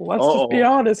 let's just be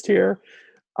honest here.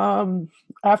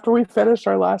 After we finished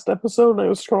our last episode and I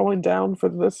was scrolling down for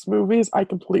this movies, I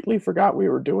completely forgot we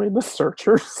were doing The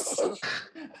Searchers.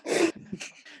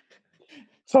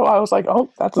 So I was like, oh,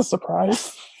 that's a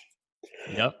surprise.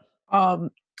 Yep.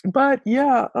 But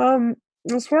yeah,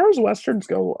 as far as Westerns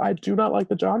go, I do not like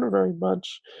the genre very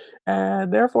much.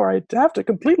 And therefore, I have to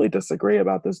completely disagree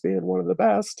about this being one of the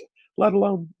best, let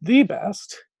alone the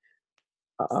best.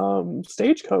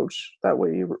 Stagecoach that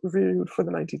we reviewed for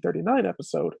the 1939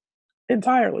 episode,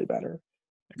 entirely better.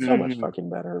 So much fucking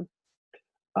better.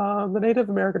 The Native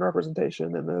American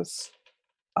representation in this,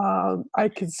 I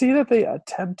could see that they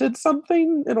attempted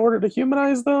something in order to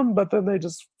humanize them, but then they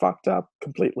just fucked up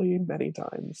completely many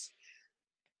times.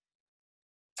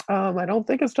 I don't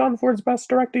think it's John Ford's best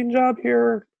directing job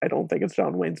here. I don't think it's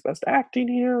John Wayne's best acting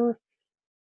here.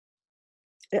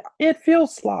 It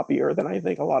feels sloppier than I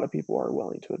think a lot of people are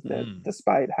willing to admit,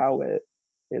 despite how it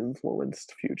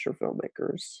influenced future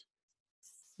filmmakers.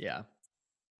 Yeah.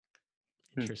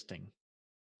 Interesting.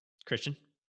 Christian?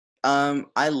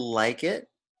 I like it.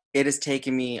 It has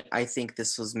taken me, I think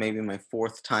this was maybe my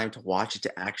 4th time to watch it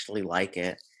to actually like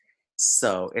it.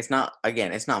 So it's not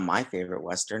my favorite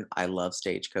Western. I love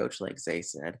Stagecoach, like Zay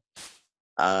said.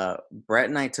 Brett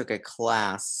and I took a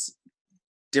class,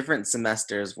 different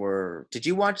semesters did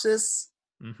you watch this?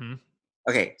 Mm-hmm.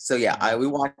 Okay, so yeah, we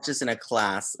watched this in a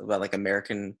class about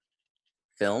American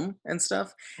film and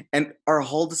stuff. And our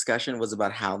whole discussion was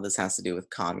about how this has to do with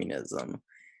communism.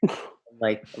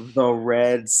 The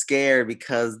Red Scare,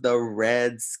 because the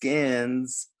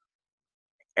Redskins,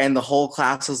 and the whole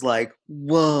class was like,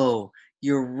 whoa,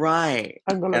 you're right.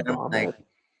 I'm gonna vomit.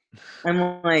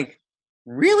 I'm like,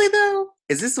 really though?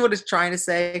 Is this what it's trying to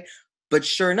say? But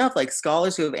sure enough,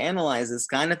 scholars who have analyzed this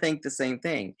kind of think the same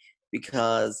thing,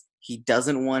 because he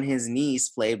doesn't want his niece,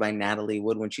 played by Natalie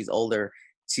Wood when she's older,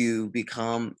 to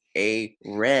become a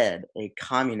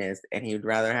communist, and he would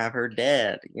rather have her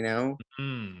dead,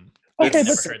 Okay, I've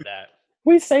heard that.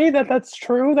 We say that that's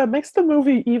true. That makes the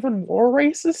movie even more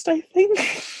racist, I think.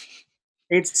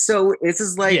 This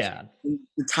is the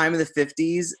time of the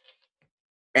 50s,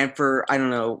 and for, I don't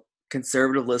know,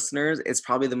 conservative listeners, it's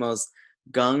probably the most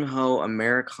gung-ho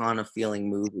Americana feeling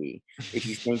movie, if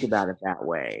you think about it that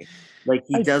way.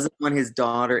 He doesn't want his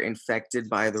daughter infected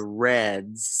by the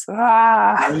Reds.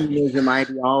 Communism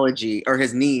ideology, or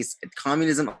his niece,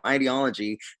 communism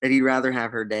ideology, that he'd rather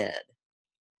have her dead.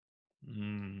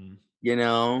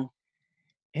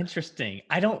 Interesting.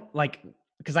 I don't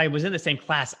because I was in the same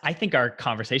class. I think our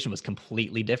conversation was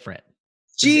completely different.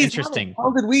 Jeez, interesting. How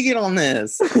did we get on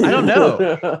this? I don't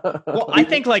know. Well, I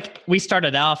think we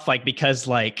started off because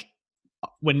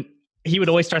when he would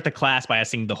always start the class by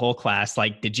asking the whole class,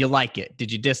 did you like it?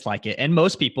 Did you dislike it? And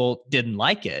most people didn't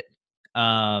like it.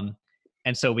 And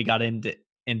so we got into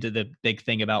the big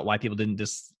thing about why people didn't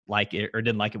dislike it or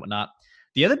didn't like it, whatnot.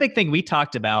 The other big thing we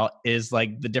talked about is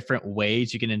the different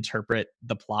ways you can interpret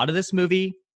the plot of this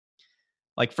movie.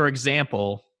 For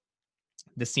example,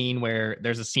 there's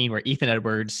a scene where Ethan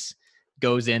Edwards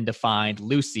goes in to find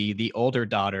Lucy, the older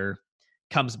daughter,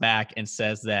 comes back and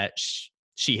says that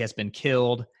she has been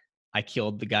killed. I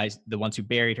killed the ones who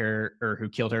buried her or who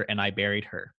killed her, and I buried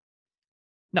her.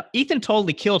 No, Ethan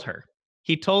totally killed her.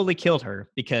 He totally killed her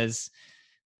because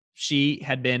she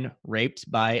had been raped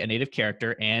by a native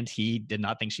character and he did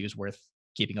not think she was worth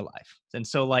keeping alive. And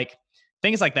so like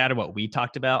things like that are what we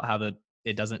talked about, how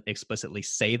it doesn't explicitly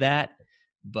say that,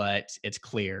 but it's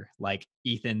clear like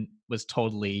Ethan was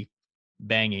totally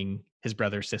banging his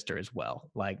brother's sister as well.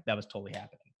 Like that was totally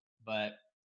happening. But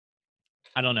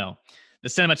I don't know. The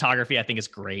cinematography I think is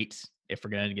great if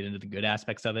we're going to get into the good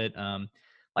aspects of it.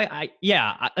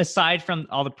 Aside from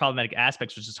all the problematic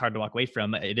aspects, which is hard to walk away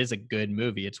from, it is a good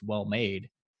movie. It's well made.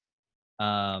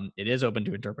 It is open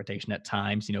to interpretation at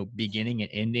times, beginning and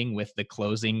ending with the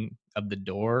closing of the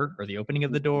door or the opening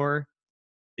of the door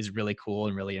is really cool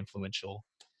and really influential.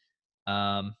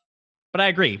 But I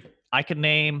agree. I could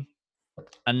name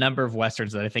a number of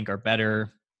Westerns that I think are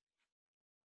better.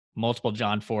 Multiple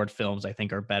John Ford films I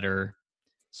think are better.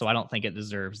 So I don't think it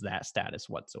deserves that status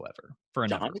whatsoever for a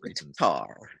number of reasons.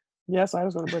 Guitar. Yes, I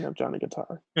was going to bring up Johnny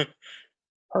Guitar.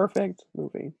 Perfect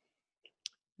movie.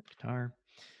 Guitar.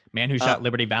 Man Who Shot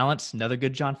Liberty Valance, another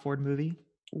good John Ford movie.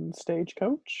 And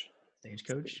Stagecoach.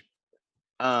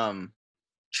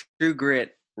 True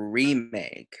Grit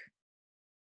remake.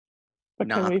 But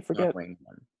can we forget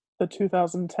the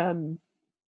 2010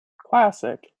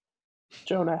 classic,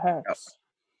 Jonah Hex?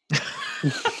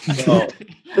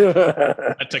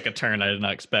 That took a turn I did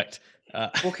not expect.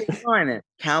 Okay, fine.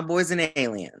 Cowboys and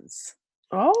Aliens.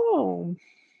 Oh,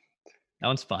 that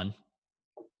one's fun.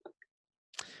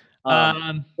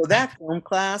 So that film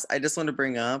class, I just want to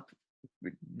bring up.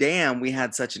 Damn, we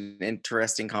had such an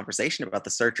interesting conversation about The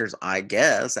Searchers. I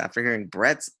guess after hearing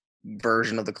Brett's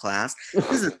version of the class, this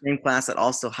is the same class that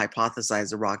also hypothesized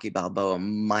that Rocky Balboa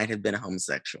might have been a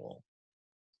homosexual.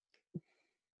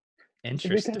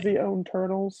 Interesting. Because he owned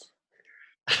turtles.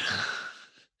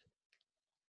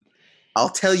 I'll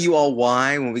tell you all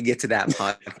why when we get to that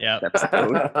podcast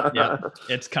episode. Yep,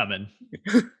 it's coming.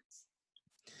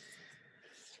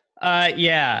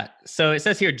 So it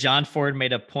says here, John Ford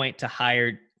made a point to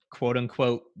hire quote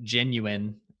unquote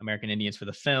genuine American Indians for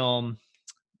the film.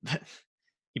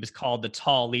 He was called the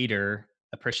tall leader,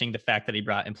 appreciating the fact that he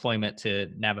brought employment to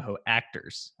Navajo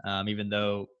actors, even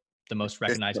though the most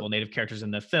recognizable native characters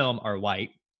in the film are white.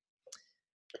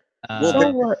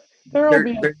 Well, they're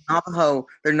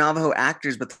Navajo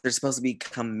actors, but they're supposed to be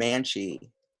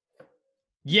Comanche.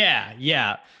 Yeah.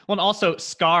 Well, and also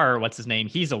Scar, what's his name?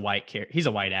 He's a white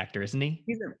actor, isn't he?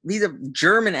 He's a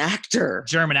German actor.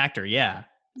 Yeah.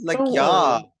 Like,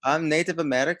 I'm Native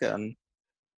American.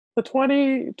 The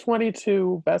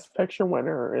 2022 Best Picture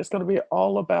winner is going to be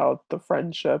all about the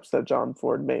friendships that John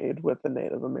Ford made with the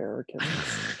Native Americans.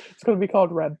 It's going to be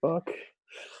called Red Book.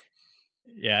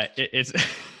 Yeah, it's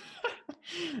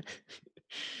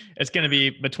it's going to be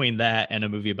between that and a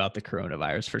movie about the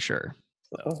coronavirus for sure.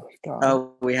 So. Oh God!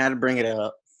 Oh, we had to bring it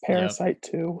up. Parasite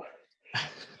 2.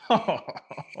 One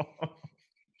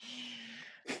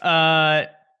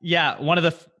of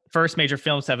the first major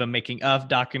films to have a making of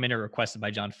documentary requested by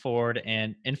John Ford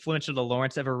and influential to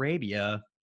Lawrence of Arabia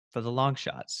for The Long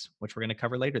Shots, which we're going to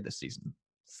cover later this season.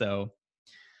 So,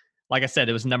 like I said,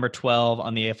 it was number 12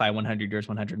 on the AFI 100 Years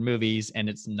 100 Movies, and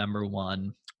it's number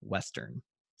 1 Western.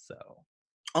 So,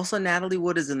 also Natalie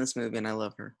Wood is in this movie, and I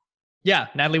love her. Yeah,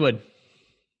 Natalie Wood.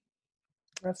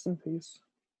 Rest in peace.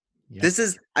 Yep.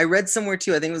 I read somewhere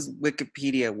too, I think it was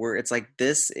Wikipedia, where it's like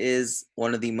this is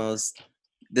one of the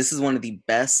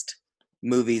best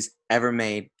movies ever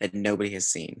made that nobody has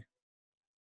seen.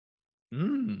 I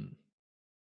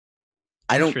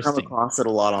don't come across it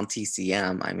a lot on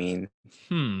TCM. I mean,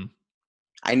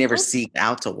 I never seek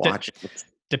out to watch it.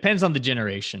 Depends on the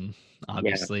generation,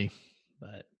 obviously. Yeah.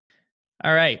 But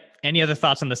all right. Any other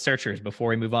thoughts on The Searchers before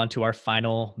we move on to our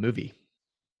final movie?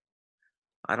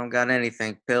 I don't got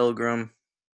anything. Pilgrim.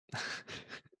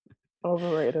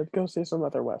 Overrated. Go see some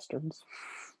other Westerns.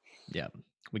 Yeah.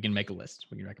 We can make a list.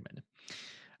 We can recommend it.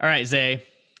 All right, Zay,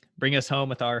 bring us home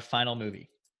with our final movie.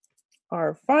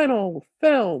 Our final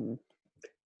film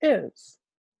is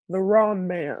The Wrong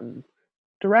Man,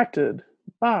 directed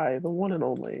by the one and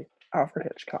only Alfred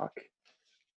Hitchcock.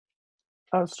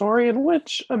 A story in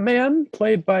which a man,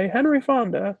 played by Henry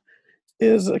Fonda,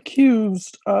 is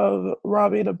accused of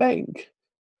robbing a bank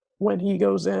when he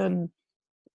goes in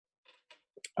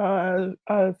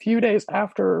a few days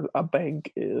after a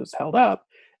bank is held up,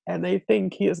 and they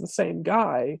think he is the same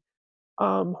guy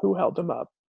who held him up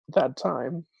that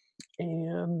time.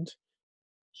 And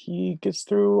he gets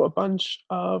through a bunch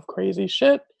of crazy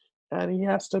shit, and he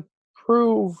has to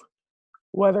prove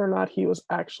whether or not he was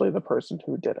actually the person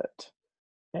who did it.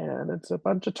 And it's a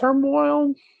bunch of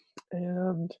turmoil,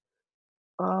 and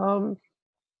um,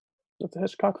 it's a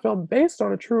Hitchcock film based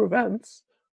on a true events,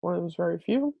 one of those very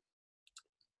few.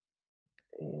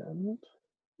 And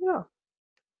yeah,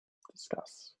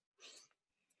 discuss.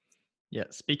 Yeah,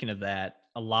 speaking of that,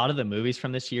 a lot of the movies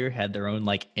from this year had their own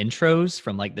like intros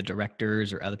from like the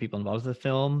directors or other people involved with the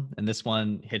film. And this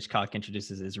one Hitchcock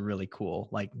introduces is really cool,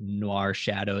 like noir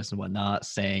shadows and whatnot,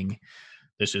 saying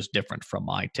this is different from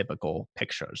my typical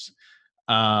pictures.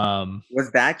 Was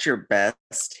that your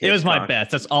best It was my Hitchcock?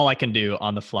 best. That's all I can do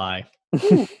on the fly.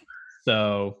 Ooh,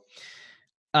 So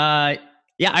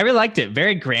yeah, I really liked it.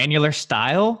 Very granular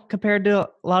style compared to a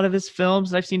lot of his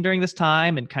films that I've seen during this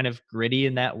time, and kind of gritty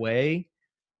in that way.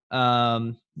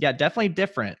 Yeah, definitely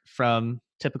different from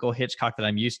typical Hitchcock that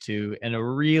I'm used to, and a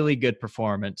really good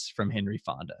performance from Henry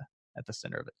Fonda at the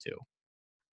center of it too.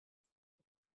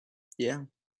 yeah.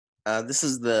 This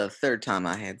is the third time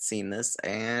I had seen this,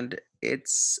 and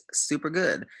it's super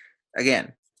good.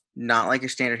 Again, not like your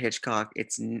standard Hitchcock.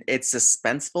 It's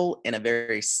suspenseful in a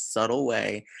very subtle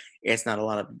way. It's not a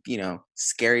lot of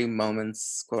scary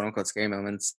moments, quote unquote scary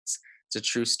moments. It's a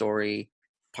true story.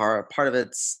 Part of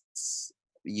it's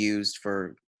used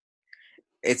for.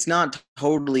 It's not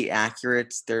totally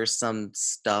accurate. There's some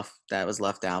stuff that was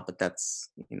left out, but that's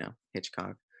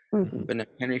Hitchcock. Mhm. But no,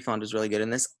 Henry Fonda's really good in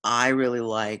this. I really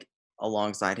like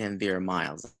alongside him Vera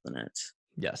Miles in it.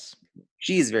 Yes.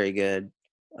 She's very good.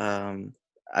 Um,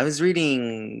 I was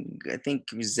reading, I think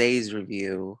Zay's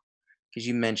review because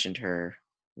you mentioned her,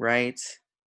 right?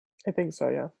 I think so,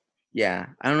 yeah. Yeah,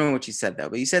 I don't know what you said though,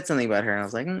 but you said something about her, and I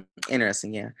was like,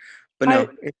 interesting, yeah. But I no,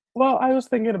 well, I was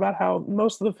thinking about how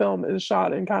most of the film is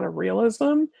shot in kind of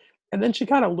realism, and then she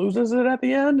kind of loses it at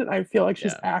the end, and I feel like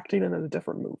she's Yeah. acting in a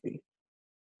different movie.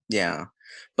 yeah,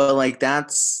 but like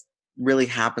that's really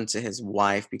happened to his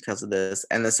wife because of this.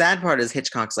 And the sad part is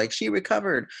Hitchcock's like, she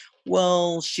recovered.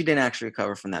 Well, she didn't actually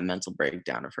recover from that mental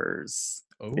breakdown of hers.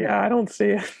 Oh. Yeah, I don't see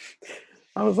it.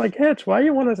 I was like, Hitch, why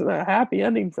you want a happy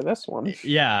ending for this one?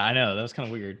 Yeah, I know. That was kind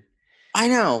of weird. I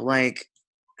know, like,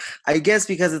 I guess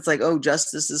because it's like, oh,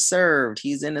 justice is served.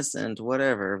 He's innocent,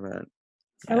 whatever.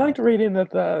 But I liked reading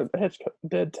that the Hitch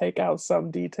did take out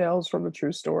some details from the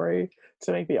true story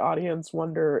to make the audience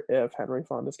wonder if Henry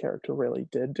Fonda's character really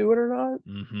did do it or not.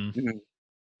 Mm-hmm. Mhm.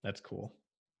 That's cool.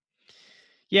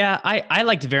 Yeah, I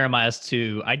liked Vera Miles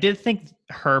too. I did think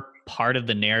her part of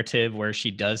the narrative where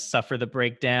she does suffer the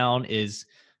breakdown is,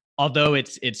 although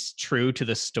it's true to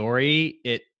the story,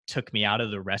 it took me out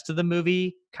of the rest of the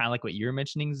movie, kind of like what you were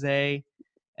mentioning, Zay.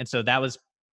 And so that was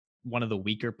one of the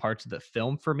weaker parts of the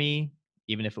film for me,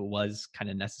 even if it was kind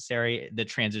of necessary. The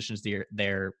transitions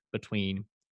there between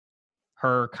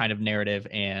her kind of narrative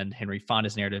and Henry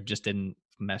Fonda's narrative just didn't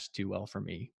mesh too well for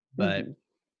me. But Mhm.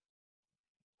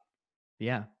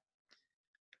 yeah,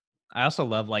 I also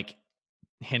love like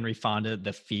Henry Fonda,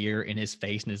 the fear in his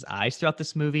face and his eyes throughout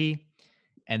this movie.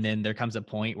 And then there comes a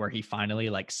point where he finally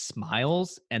like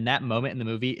smiles. And that moment in the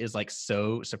movie is like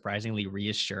so surprisingly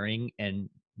reassuring and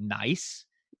nice,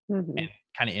 and Mhm.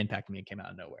 kind of impacted me and came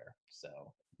out of nowhere.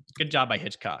 So good job by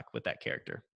Hitchcock with that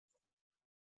character.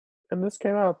 And this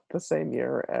came out the same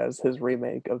year as his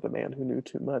remake of The Man Who Knew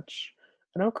Too Much.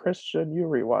 I know, Christian, you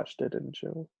rewatched it, didn't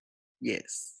you?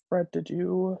 Yes. Brett, did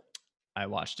you? I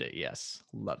watched it. Yes.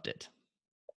 Loved it.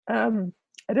 Um,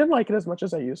 I didn't like it as much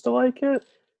as I used to like it,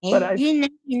 but I. You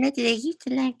know that I used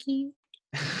to like you.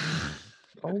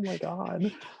 Oh my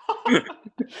god.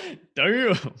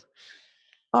 Damn.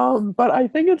 But I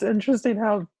think it's interesting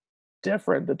how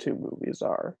different the two movies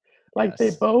are. Like they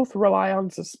Yes. both rely on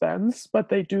suspense, but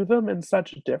they do them in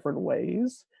such different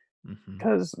ways. Mm-hmm.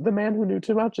 Because The Man Who Knew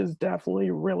Too Much is definitely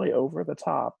really over the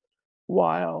top,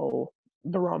 while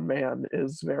The Wrong Man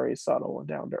is very subtle and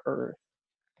down to earth.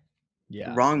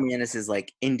 Yeah. Wrong Man is his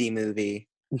like indie movie,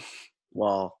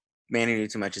 while Man Who Knew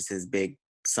Too Much is his big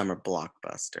summer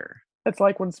blockbuster. It's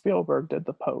like when Spielberg did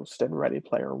The Post and Ready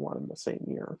Player One in the same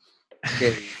year.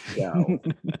 There you go.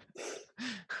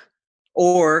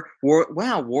 Or War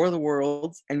of the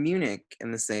Worlds and Munich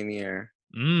in the same year.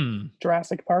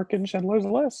 Jurassic Park and Schindler's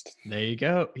List. There you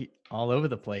go. All over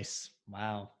the place.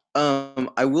 Wow.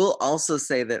 I will also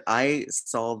say that I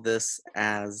saw this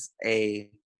as a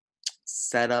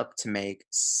setup to make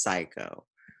Psycho,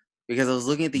 because I was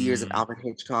looking at the years of Alfred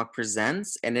Hitchcock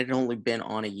Presents, and it had only been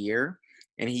on a year,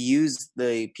 and he used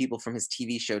the people from his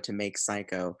TV show to make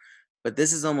Psycho. But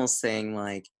this is almost saying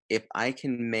like, if I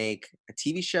can make a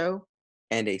TV show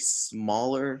and a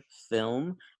smaller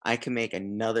film, I can make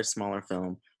another smaller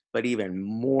film, but even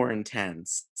more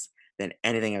intense than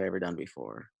anything I've ever done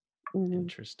before.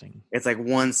 Interesting. It's like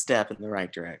one step in the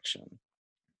right direction.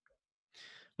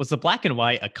 Was the black and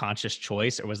white a conscious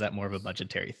choice, or was that more of a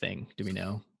budgetary thing? Do we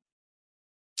know?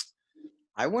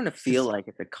 I want to feel like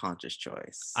it's a conscious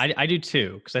choice. I do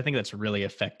too, because I think that's really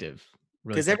effective.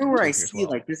 Because everywhere I see,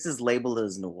 like, this is labeled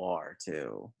as noir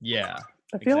too. Yeah.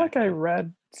 I feel like I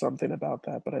read something about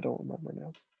that, but I don't remember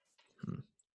now.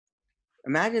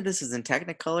 Imagine this is in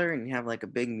Technicolor and you have like a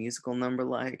big musical number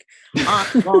like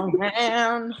Long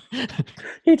Man.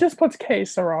 He just puts K.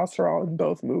 Sarah in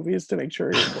both movies to make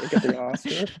sure he doesn't get the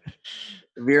Oscar.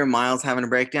 Vera Miles having a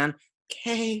breakdown.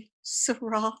 K.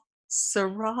 Sarah.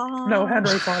 No,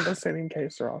 Henry Fonda singing K.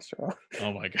 Sarah.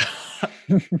 Oh my god.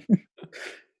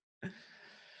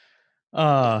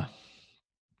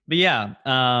 But yeah,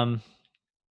 yeah,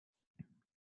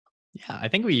 I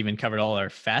think we even covered all our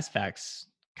fast facts,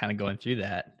 kind of going through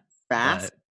that.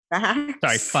 Fast facts?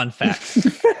 Sorry, fun facts.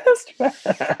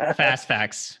 Fast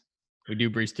facts. We do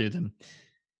breeze through them.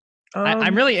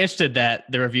 I'm really interested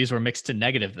that the reviews were mixed to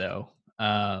negative, though.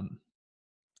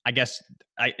 I guess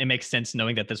it makes sense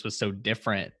knowing that this was so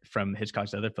different from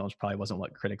Hitchcock's other films. Probably wasn't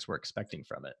what critics were expecting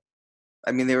from it.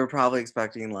 I mean, they were probably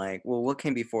expecting like, well, what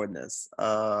came before this?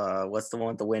 What's the one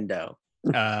with the window?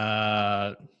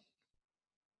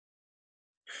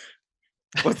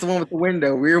 What's the one with the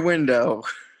window? Rear Window.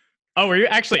 Oh, were you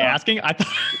actually asking? I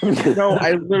thought. No,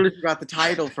 I literally forgot the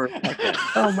title for a second.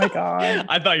 Oh my god!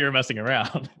 I thought you were messing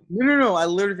around. No, I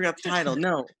literally forgot the title.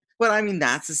 No, but I mean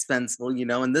that's suspenseful, you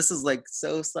know. And this is like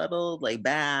so subtle, like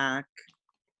back.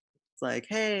 It's like,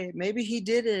 hey, maybe he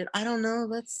did it. I don't know.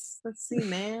 Let's see,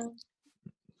 man.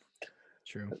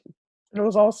 True. It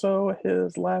was also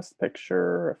his last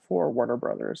picture for Warner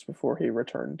Brothers before he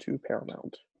returned to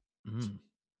Paramount.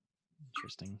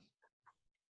 Interesting.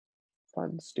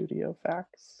 Fun studio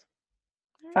facts.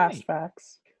 Fast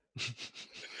facts.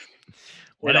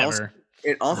 Whatever.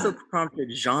 It also prompted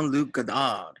Jean-Luc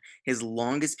Godard, his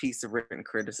longest piece of written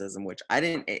criticism, which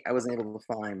I wasn't able to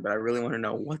find, but I really want to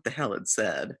know what the hell it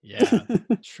said. Yeah,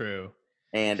 true.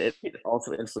 And it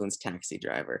also influenced Taxi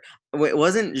Driver. Wait,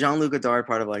 wasn't Jean-Luc Godard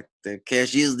part of like the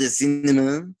Cashiers de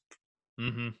Cinéma?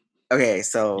 Mm-hmm. Okay,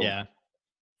 so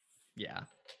yeah,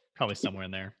 probably somewhere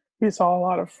in there. He saw a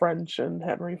lot of French in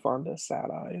Henry Fonda's sad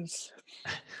eyes.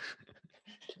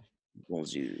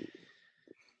 Bonjour.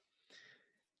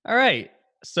 All right.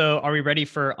 So are we ready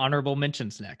for honorable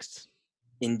mentions next?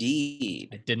 Indeed.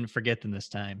 I didn't forget them this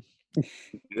time.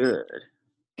 Good.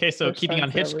 Okay, so keeping on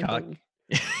Hitchcock.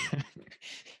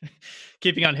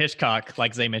 Keeping on Hitchcock,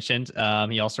 like Zay mentioned,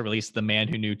 he also released The Man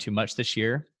Who Knew Too Much this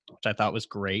year, which I thought was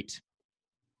great.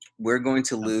 We're going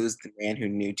to lose The Man Who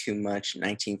Knew Too Much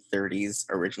 1930s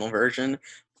original version,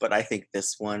 but I think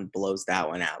this one blows that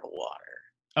one out of the water.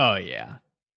 Oh, yeah.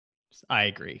 I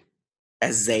agree.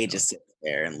 As Zay just sits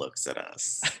there and looks at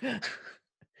us.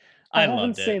 I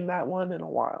haven't seen that one in a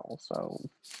while, so.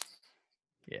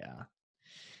 Yeah.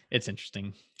 It's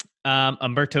interesting.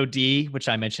 Umberto D, which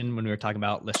I mentioned when we were talking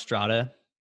about La Strada.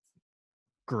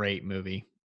 Great movie.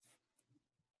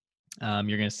 You're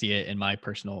going to see it in my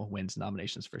personal wins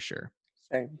nominations for sure.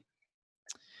 Same.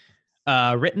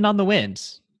 Written on the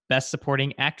Wind, Best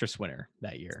Supporting Actress winner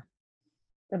that year.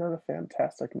 Another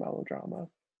fantastic melodrama.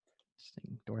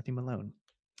 Dorothy Malone.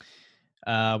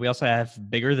 We also have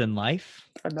Bigger Than Life.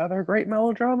 Another great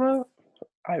melodrama.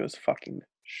 I was fucking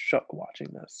shook watching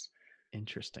this.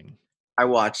 Interesting. I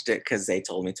watched it because they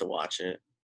told me to watch it.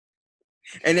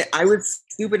 And I was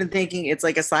stupid in thinking it's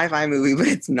like a sci-fi movie, but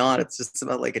it's not. It's just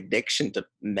about like addiction to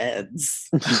meds.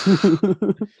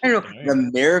 I don't know. The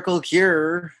Miracle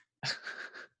Cure.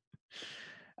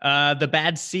 The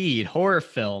Bad Seed horror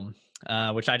film,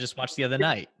 which I just watched the other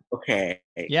night. Okay.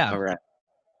 Yeah. All right.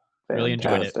 Really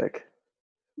enjoyed it.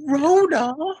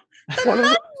 Rhoda. I wanted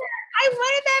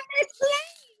that place.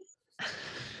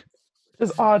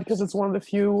 It's odd because it's one of the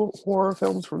few horror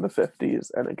films from the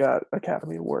 50s and it got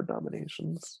Academy Award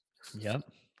nominations. Yep.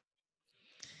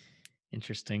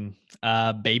 Interesting.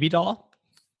 Baby Doll.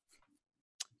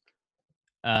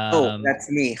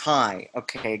 That's me. Hi.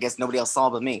 Okay, I guess nobody else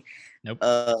saw but me. Nope.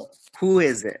 Who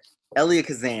is it? Elia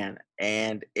Kazan.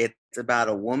 And it's about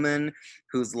a woman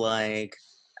who's like,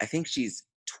 I think she's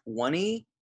 20.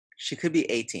 She could be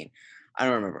 18. I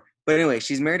don't remember. But anyway,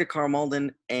 she's married to Carl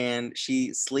Malden, and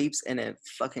she sleeps in a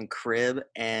fucking crib,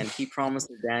 and he promised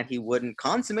her dad he wouldn't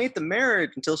consummate the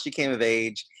marriage until she came of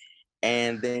age.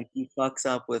 And then he fucks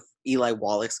up with Eli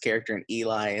Wallach's character, and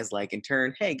Eli is like, in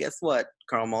turn, hey, guess what,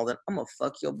 Carl Malden? I'm gonna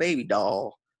fuck your baby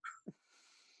doll.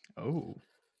 Oh.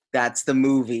 That's the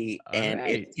movie, and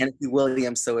right. It's Tennessee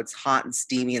Williams, so it's hot and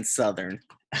steamy and southern.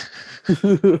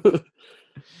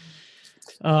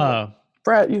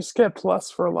 Brett, you skipped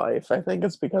Lust for Life. I think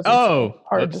it's because it's Oh,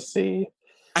 hard to whoops. see.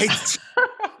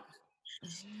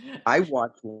 I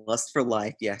watched Lust for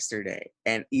Life yesterday,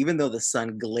 and even though the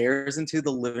sun glares into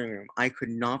the living room, I could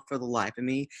not for the life of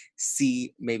me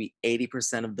see maybe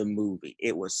 80% of the movie.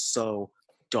 It was so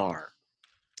dark.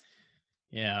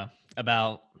 Yeah,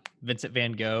 about Vincent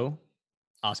Van Gogh,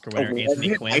 Oscar Oh, winner was Anthony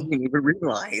it? I Quinn. didn't even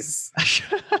realize.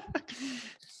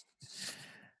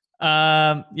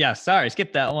 Yeah, sorry,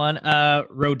 skip that one.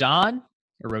 Rodan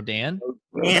or Rodan?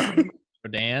 Man,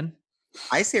 Rodan?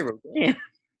 I say Rodan.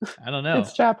 I don't know.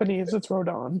 It's Japanese. It's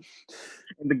Rodon.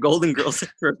 And the Golden Girls say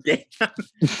Rodan.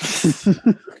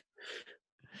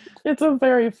 It's a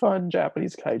very fun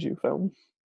Japanese kaiju film.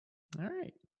 All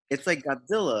right. It's like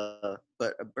Godzilla,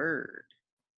 but a bird.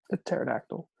 A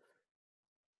pterodactyl.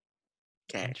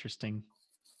 Okay. Interesting.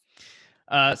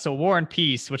 So War and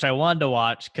Peace, which I wanted to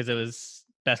watch because it was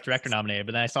Best Director nominated,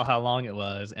 but then I saw how long it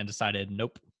was and decided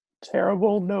nope.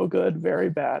 Terrible, no good,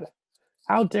 very bad.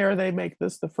 How dare they make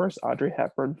this the first Audrey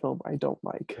Hepburn film I don't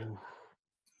like?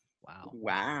 Wow.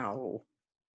 Wow.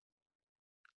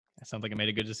 That sounds like I made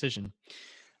a good decision.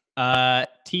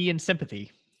 Tea and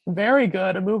Sympathy. Very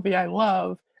good, a movie I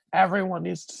love. Everyone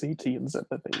needs to see Tea and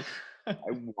Sympathy. I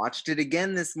watched it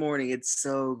again this morning. It's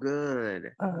so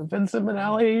good. Vincent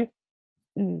Minnelli,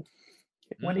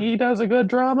 when he does a good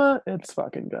drama, it's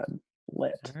fucking good.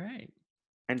 Lit. All right.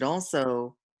 And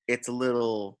also, it's a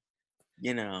little,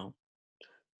 you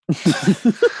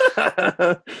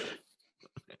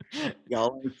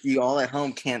all at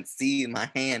home can't see my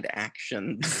hand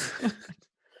actions.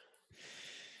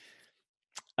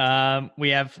 We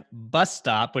have Bus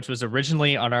Stop, which was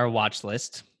originally on our watch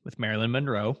list with Marilyn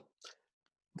Monroe.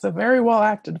 It's a very well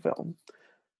acted film.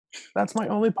 That's my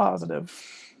only positive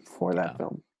for that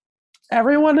film.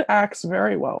 Everyone acts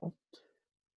very well.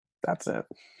 That's it.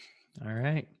 All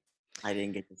right. I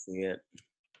didn't get to see it.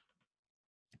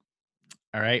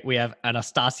 All right. We have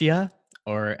Anastasia,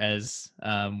 or as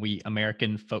we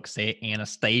American folks say,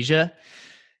 Anastasia.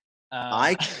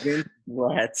 I convinced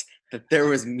Brett that there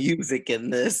was music in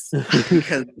this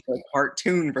because of the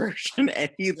cartoon version,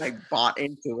 and he bought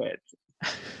into it.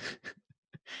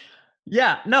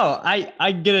 Yeah, no,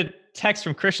 I get a text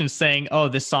from Christian saying, "Oh,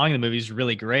 this song in the movie is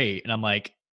really great," and I'm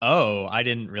like, "Oh, I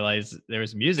didn't realize there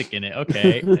was music in it."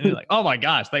 Okay, and he's like, "Oh my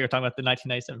gosh, I thought you were talking about the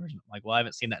 1997 version." I'm like, "Well, I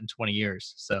haven't seen that in 20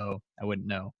 years, so I wouldn't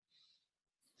know."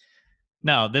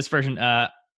 No, this version,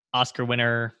 Oscar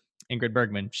winner Ingrid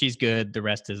Bergman, she's good. The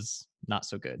rest is not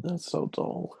so good. That's so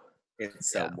dull.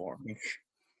 It's so boring.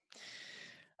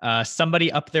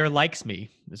 Somebody Up There Likes Me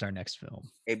is our next film.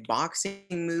 A boxing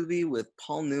movie with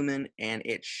Paul Newman, and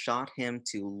it shot him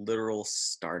to literal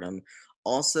stardom.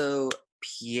 Also,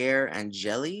 Pierre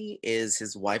Angeli is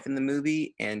his wife in the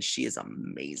movie, and she is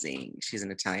amazing. She's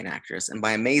an Italian actress, and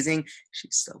by amazing,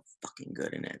 she's so fucking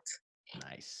good in it.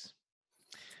 Nice.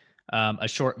 A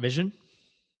Short Vision.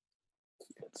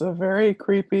 It's a very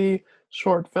creepy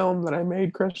short film that I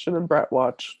made Christian and Brett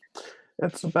watch.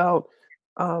 It's about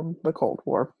the Cold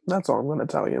War. That's all I'm going to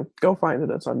tell you. Go find it.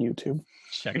 It's on YouTube.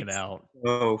 Check it out.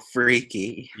 Oh,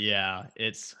 freaky. Yeah,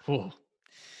 it's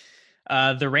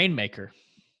The Rainmaker.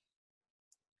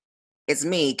 It's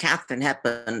me, Katharine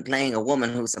Hepburn, playing a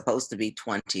woman who's supposed to be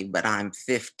 20, but I'm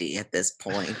 50 at this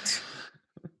point.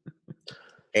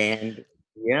 And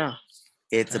yeah,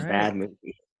 it's a bad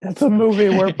movie. It's a movie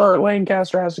where Burt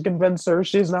Lancaster has to convince her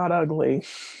she's not ugly.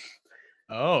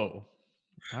 Oh,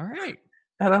 all right.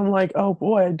 And I'm like, oh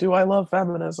boy, do I love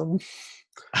feminism.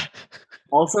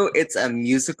 Also, it's a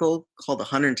musical called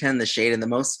 110 The Shade, and the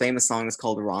most famous song is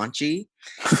called Raunchy.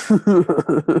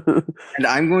 And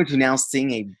I'm going to now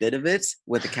sing a bit of it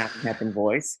with the Katharine Hepburn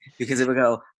voice, because it would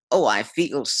go, "Oh, I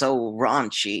feel so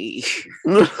raunchy."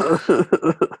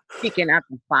 Picking up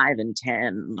 5 and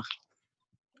 10.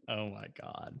 Oh my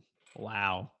God.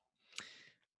 Wow.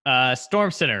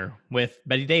 Storm Center with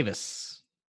Betty Davis.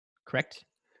 Correct?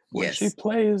 Where she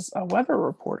plays a weather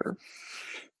reporter.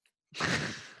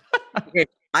 Okay,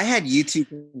 I had YouTube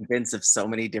convinced of so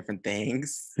many different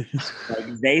things.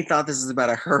 They thought this was about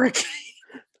a hurricane.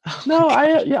 No,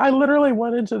 I literally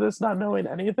went into this not knowing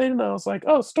anything, and I was like,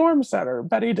 oh, Storm Center,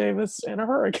 Betty Davis in a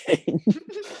hurricane.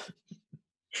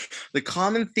 The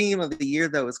common theme of the year,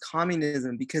 though, is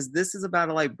communism, because this is about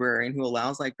a librarian who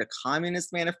allows the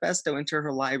Communist Manifesto into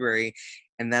her library,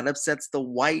 and that upsets the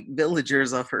white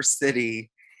villagers of her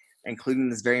city, including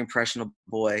this very impressionable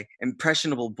boy,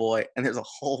 and there's a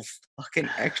whole fucking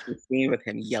extra scene with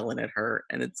him yelling at her,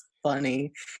 and it's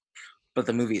funny, but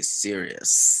the movie is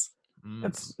serious.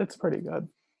 It's pretty good.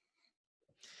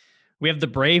 We have The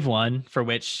Brave One, for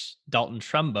which Dalton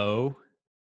Trumbo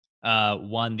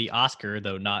won the Oscar,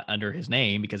 though not under his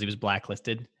name because he was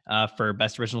blacklisted, for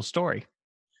Best Original Story.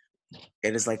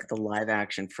 It is like the live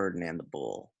action Ferdinand the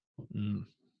Bull. Mm.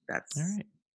 That's All right.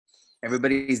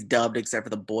 everybody's dubbed except for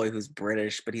the boy who's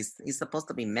British, but he's supposed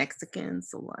to be Mexican,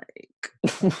 so like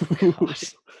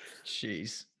Gosh.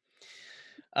 Jeez.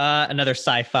 Another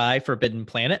sci-fi Forbidden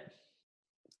Planet.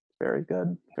 Very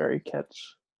good. Very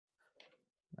catch.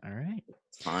 All right.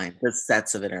 it's fine. The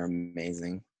sets of it are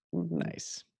amazing. Mhm.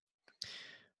 Nice.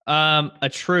 A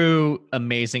true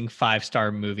amazing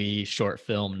 5-star movie short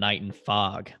film, Night and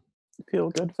Fog.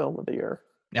 Feel good film of the year.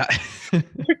 Yeah.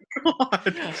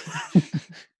 God.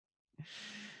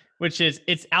 Which is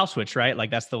it's Auschwitz, right? Like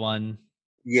that's the one.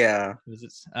 Yeah.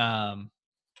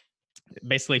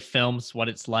 Basically films what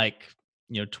it's like,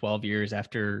 12 years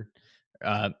after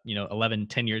 11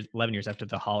 years after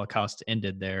the Holocaust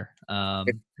ended there.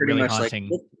 It's pretty Really much haunting.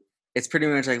 like it's pretty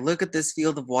much like look at this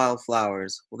field of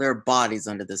wildflowers. Well, there are bodies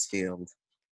under this field.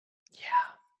 Yeah.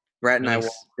 Brett and I Really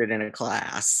watched it in a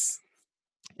class.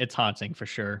 It's haunting for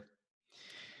sure.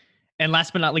 And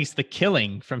last but not least, The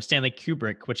Killing from Stanley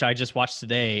Kubrick, which I just watched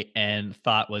today and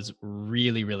thought was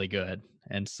really, really good.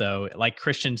 And so, like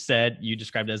Christian said, you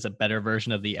described it as a better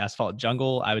version of the Asphalt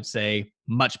Jungle. I would say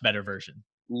much better version.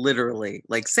 Literally,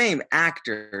 like same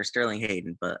actor, Sterling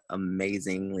Hayden, but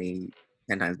amazingly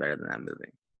 10 times better than that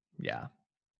movie. Yeah.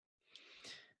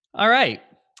 All right.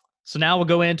 So now we'll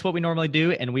go into what we normally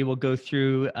do, and we will go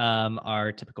through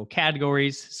our typical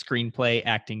categories: screenplay,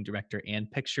 acting, director,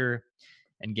 and picture,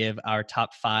 and give our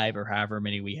top 5 or however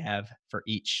many we have for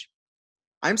each.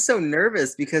 I'm so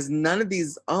nervous because none of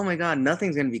these, oh my God,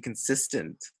 nothing's going to be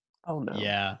consistent. Oh no.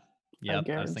 Yeah. Yep.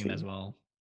 I was thinking that as guarantee. well.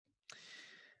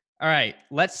 All right.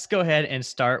 Let's go ahead and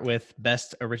start with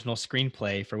best original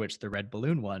screenplay, for which the Red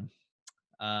Balloon won.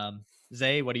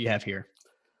 Zay, what do you have here?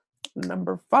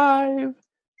 Number 5,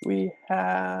 we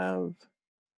have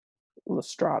La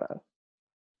Strada.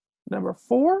 Number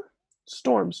 4,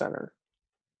 Storm Center.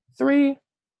 3,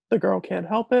 The Girl Can't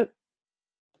Help It.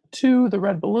 2, The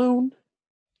Red Balloon.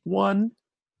 1,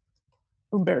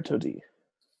 Umberto D.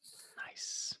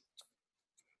 Nice.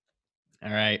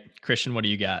 All right. Christian, what do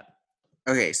you got?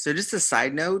 Okay, so just a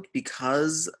side note,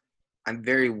 because I'm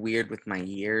very weird with my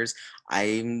years,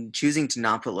 I'm choosing to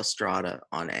not put La Strada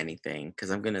on anything because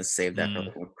I'm going to save that for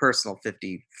my personal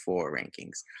 54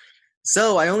 rankings.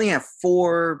 So I only have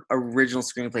 4 original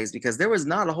screenplays because there was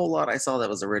not a whole lot I saw that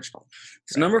was original.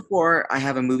 So Right. number 4, I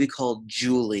have a movie called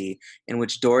Julie, in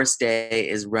which Doris Day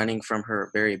is running from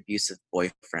her very abusive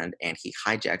boyfriend and he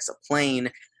hijacks a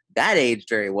plane. That aged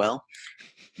very well.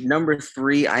 Number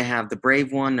 3, I have The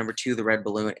Brave One. Number 2, The Red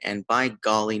Balloon. And by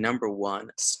golly, number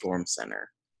 1, Storm Center.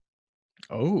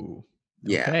 Oh,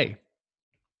 Yeah. okay.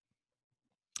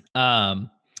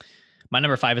 My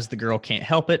number 5 is The Girl Can't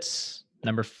Help It.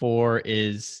 Number 4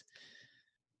 is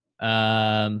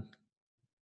was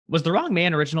The Wrong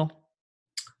Man original?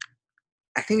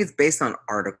 I think it's based on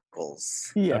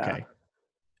articles. Yeah.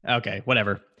 Okay,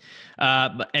 whatever.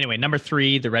 But anyway, number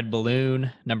 3, The Red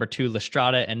Balloon. Number 2, La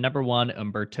Strada. And number 1,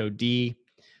 Umberto D.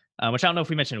 Which I don't know if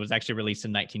we mentioned, it was actually released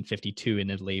in 1952 in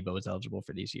Italy, but was eligible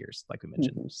for these years, like we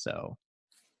mentioned. Mhm. So,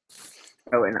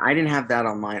 Oh, and I didn't have that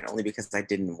on mine only because I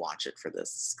didn't watch it for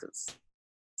this because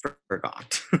I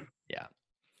forgot. yeah.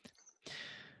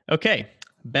 Okay,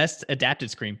 best adapted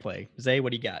screenplay. Zay, what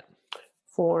do you got?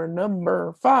 For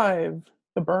number 5,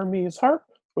 The Burmese Harp,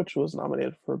 which was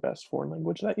nominated for Best Foreign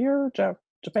Language that year,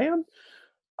 Japan.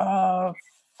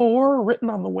 4, Written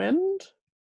on the Wind.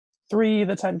 3,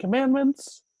 The Ten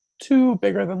Commandments. 2,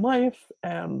 Bigger Than Life.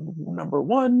 And number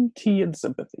 1, Tea and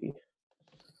Sympathy.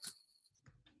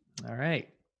 All right.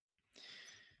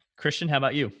 Christian, how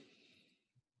about you?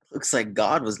 Looks like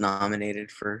God was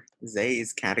nominated for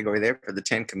Zay's category there for the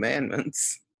 10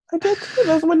 Commandments. I did too.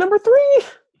 That was my number 3.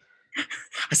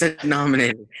 I said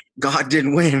nominated. God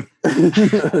didn't win.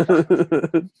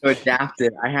 So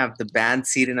adapted, I have The Bad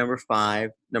Seed at number 5,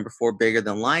 number 4, Bigger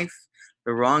Than Life,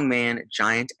 The Wrong Man,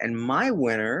 Giant, and my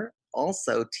winner,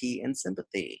 also Tea and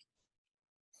Sympathy.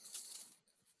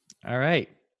 All right.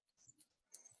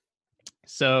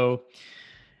 So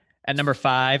at number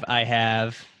 5, I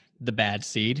have The Bad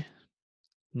Seed.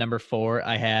 Number 4,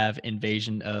 I have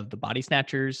Invasion of the Body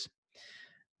Snatchers.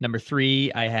 Number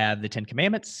 3, I have The Ten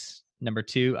Commandments. Number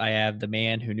 2, I have The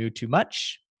Man Who Knew Too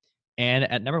Much. And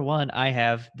at number 1, I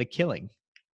have The Killing.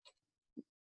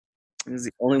 This is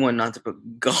the only one not to put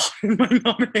God in my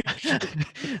nomination.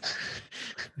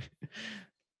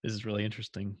 This is really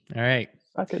interesting. All right.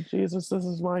 Suck it, Jesus. This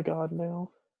is my God now.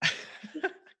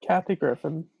 Kathy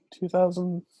Griffin,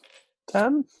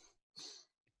 2010.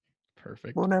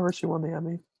 Perfect. Whenever she won the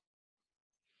Emmy.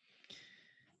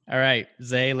 All right,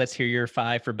 Zay, let's hear your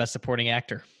 5 for Best Supporting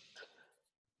Actor.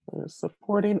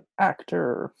 Supporting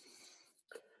actor.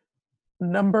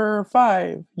 Number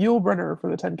 5, Yul Brynner for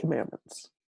the Ten Commandments.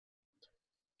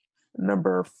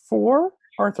 Number 4,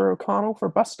 Arthur O'Connell for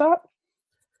Bus Stop.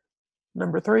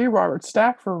 Number 3, Robert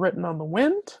Stack for Written on the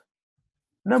Wind.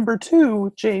 Number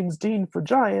 2, James Dean for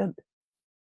Giant.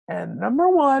 And number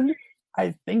 1,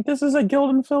 I think this is a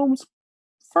Gildan Films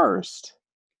first,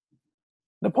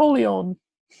 Napoleon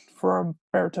from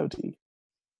Bertoti,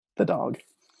 the dog.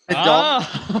 The dog.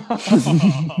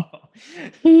 Oh.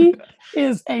 He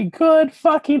is a good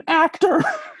fucking actor.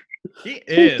 He He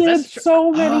is. did That's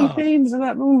so many Oh. things in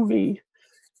that movie.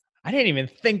 I didn't even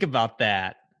think about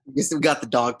that. We still got the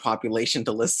dog population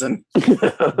to listen.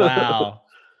 Wow.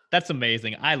 That's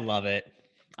amazing. I love it.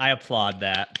 I applaud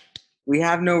that. We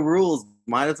have no rules.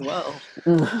 Might as well.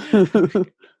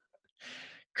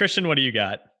 Christian, what do you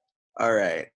got? All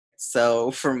right. So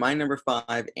for my number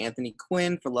 5, Anthony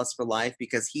Quinn for Lust for Life,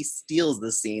 because he steals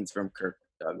the scenes from Kirk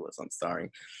Douglas. I'm sorry.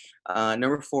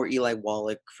 Number 4, Eli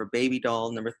Wallach for Baby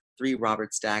Doll. Number 3,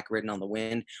 Robert Stack, Written on the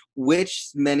Wind, which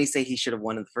many say he should have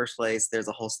won in the first place. There's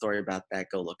a whole story about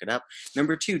that. Go look it up.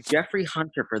 Number 2, Jeffrey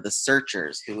Hunter for The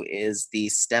Searchers, who is the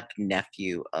step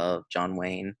nephew of John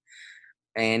Wayne.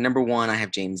 And number 1, I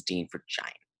have James Dean for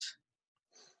Giant.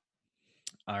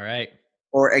 All right.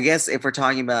 Or I guess if we're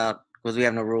talking about, because we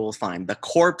have no rules, fine. The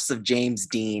corpse of James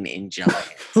Dean in Giant.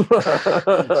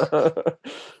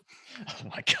 Oh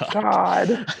my God.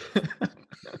 God.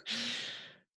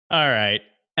 All right.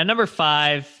 And number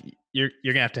 5, you're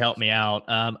gonna have to help me out.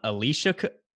 Elisha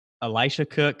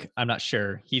Cook. I'm not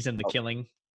sure. He's in The Killing.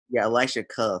 Yeah, Elisha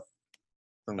Cuff.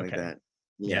 Something Okay. like that.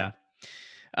 Yeah.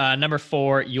 Number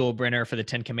 4, Yul Brynner for the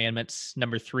Ten Commandments.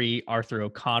 Number 3, Arthur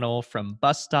O'Connell from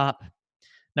Bus Stop.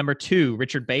 Number 2,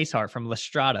 Richard Basehart from La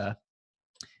Strada.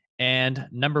 And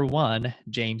number 1,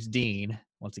 James Dean,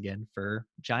 once again, for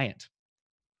Giant.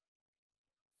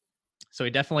 So he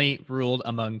definitely ruled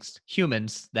amongst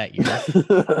humans that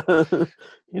year.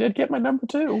 You did get my number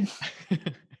 2.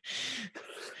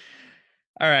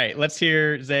 All right, let's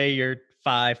hear, Zay, your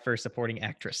 5 for supporting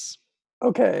actress.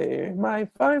 Okay, my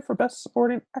 5 for Best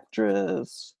Supporting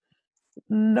Actress.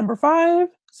 Number 5,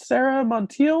 Sarah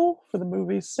Montiel for the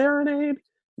movie Serenade.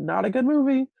 Not a good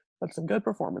movie, but some good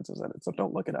performances in it, so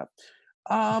don't look it up.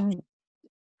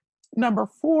 Number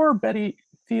 4, Betty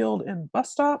Field in Bus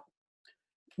Stop.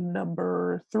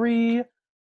 Number 3,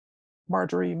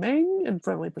 Marjorie Main in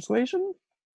Friendly Persuasion.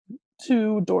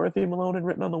 2, Dorothy Malone in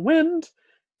Written on the Wind.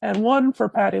 And 1 for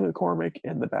Patty McCormick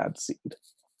in The Bad Seed.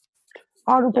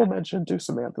 Honorable mention to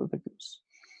Samantha the Goose.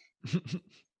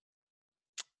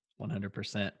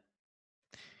 100%.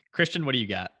 Christian, what do you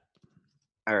got?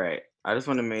 All right. I just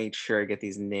want to make sure I get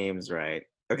these names right.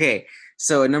 Okay.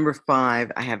 So at number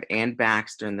 5, I have Ann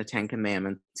Baxter in The Ten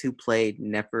Commandments, who played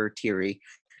Nefertiri.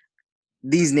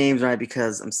 These names right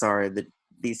because I'm sorry that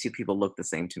these 2 people look the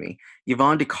same to me.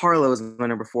 Yvonne DiCarlo is my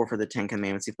number 4 for The Ten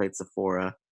Commandments, who played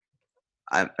Sephora.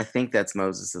 I think that's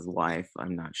Moses' wife.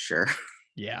 I'm not sure.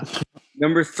 Yeah.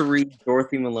 Number 3,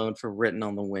 Dorothy Malone for Written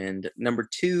on the Wind. Number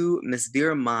 2, Miss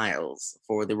Vera Miles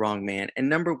for The Wrong Man. And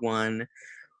number 1,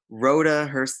 Rhoda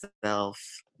herself,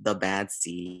 The Bad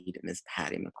Seed, Miss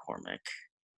Patty McCormick.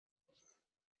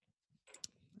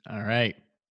 All right.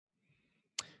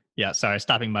 Yeah, sorry,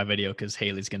 stopping my video because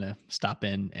Haley's going to stop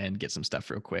in and get some stuff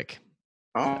real quick.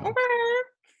 Oh,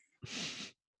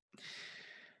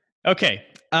 Okay.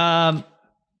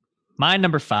 My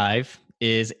number 5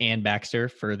 is Ann Baxter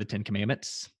for The Ten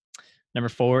Commandments. Number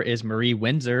 4 is Marie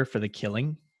Windsor for The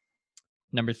Killing.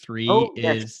 Number 3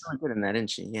 yeah, is she's really good in that, isn't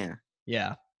she? Yeah.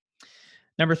 yeah.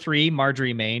 Number 3,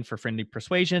 Marjorie Main for Friendly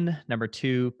Persuasion. Number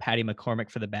 2, Patty McCormick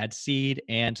for The Bad Seed.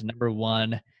 And number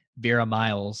 1, Vera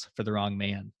Miles for The Wrong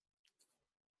Man.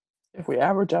 If we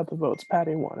average out the votes,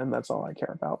 Patty won, and that's all I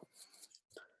care about.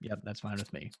 Yep, that's fine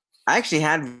with me. I actually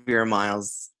had Vera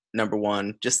Miles number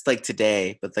 1 just like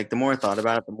today, but like the more I thought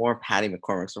about it, the more Patty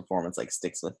McCormick's performance like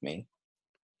sticks with me.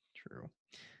 True.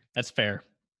 That's fair.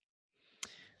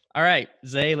 All right,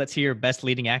 Zay, let's hear Best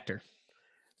Leading Actor.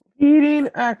 Leading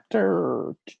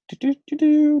actor.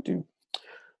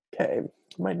 Okay,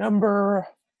 my number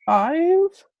 5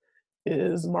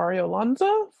 is Mario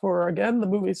Lanza for, again, the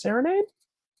movie Serenade.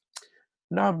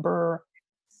 Number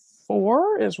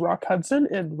 4 is Rock Hudson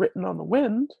in Written on the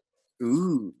Wind.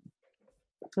 Ooh.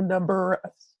 Number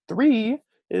 3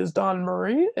 is Don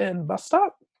Murray in Bus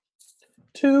Stop.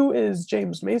 2 is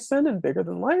James Mason in Bigger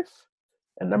Than Life.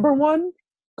 And number 1,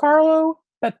 Carlo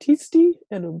Battisti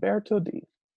in Umberto D.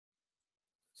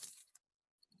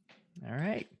 All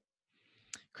right.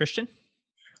 Christian?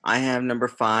 I have number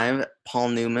 5, Paul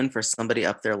Newman for Somebody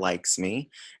Up There Likes Me.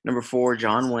 Number 4,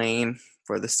 John Wayne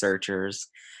for The Searchers.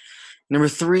 Number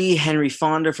 3, Henry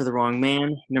Fonda for The Wrong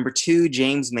Man. Number 2,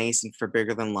 James Mason for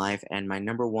Bigger Than Life. And my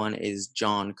number 1 is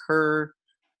John Kerr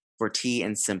for Tea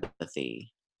and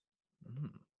Sympathy,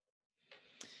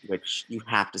 which you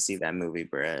have to see that movie,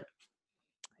 Britt.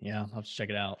 Yeah, I'll have to check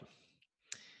it out.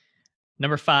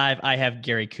 Number 5, I have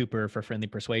Gary Cooper for Friendly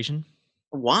Persuasion.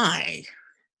 Why?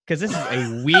 Because this is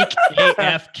a weak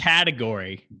AF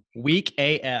category. Weak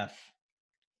AF.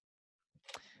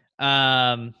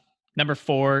 Number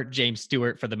 4, James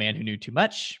Stewart for The Man Who Knew Too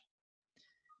Much.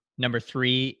 Number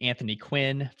 3, Anthony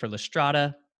Quinn for La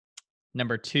Strada.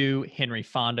 Number 2, Henry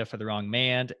Fonda for The Wrong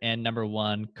Man. And number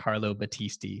 1, Carlo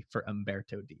Battisti for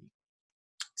Umberto D.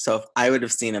 So if I would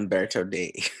have seen Umberto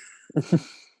D.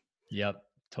 Yep,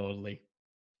 totally.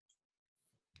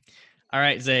 All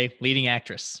right, Zay, leading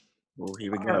actress. Oh,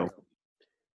 here we All go. right.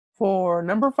 For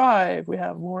number 5, we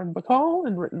have Lauren Bacall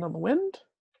in Written on the Wind.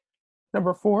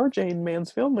 Number 4, Jane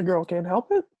Mansfield in The Girl Can't Help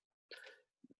It.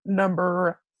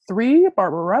 Number 3,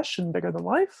 Barbara Rush in Bigger Than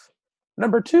Life.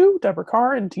 Number 2, Deborah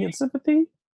Kerr in Tea and Sympathy.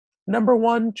 Number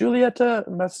 1, Giulietta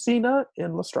Messina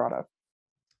in La Strada.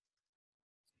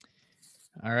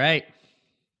 All right.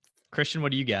 Christian,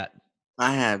 what do you got?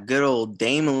 I have good old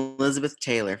Dame Elizabeth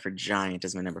Taylor for Giant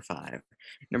as my number 5.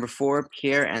 Number 4,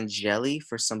 Pierre Angeli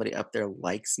for Somebody Up There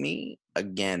Likes Me.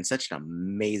 Again, such an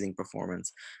amazing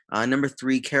performance. Number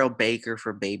 3, Carol Baker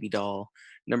for Baby Doll.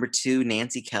 Number 2,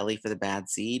 Nancy Kelly for The Bad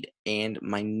Seed. And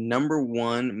my number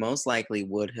 1 most likely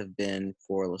would have been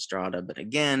for La Strada. But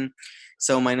again,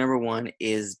 so my number 1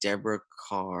 is Deborah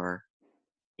Kerr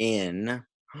in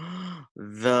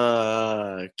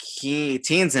the Tea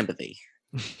and Sympathy.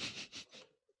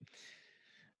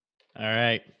 All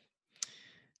right.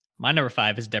 My number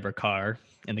 5 is Deborah Kerr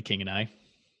in The King and I.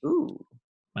 Ooh.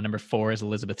 My number 4 is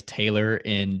Elizabeth Taylor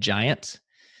in Giant.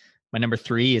 My number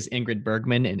 3 is Ingrid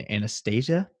Bergman in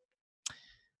Anastasia.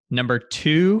 Number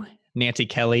 2, Nancy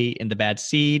Kelly in The Bad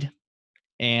Seed.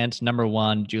 And number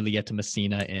 1, Giulietta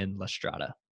Messina in La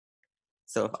Strada.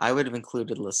 So if I would have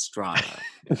included La Strada,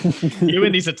 You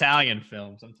in these Italian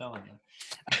films, I'm telling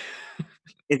you.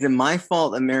 is it my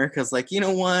fault America's like, you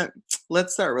know what?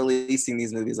 Let's start releasing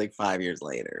these movies like 5 years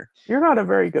later. You're not a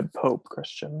very good pope,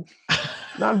 Christian.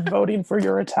 Not voting for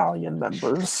your Italian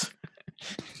members.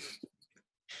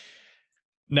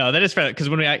 No, that is fair. Because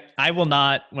when I will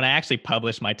not, when I actually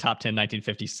publish my top 10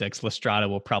 1956, La Strada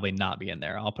will probably not be in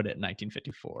there. I'll put it in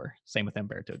 1954. Same with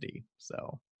Umberto D.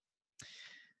 So,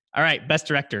 all right, best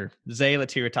director. Zay,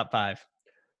 let's hear your top 5.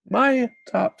 My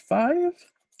top 5.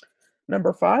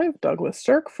 Number 5, Douglas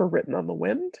Sirk for Written on the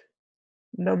Wind.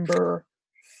 Number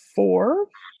 4,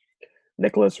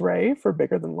 Nicholas Ray for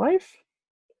Bigger Than Life.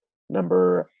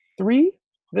 Number 3,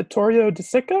 Vittorio De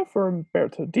Sica for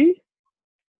Umberto D.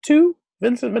 2,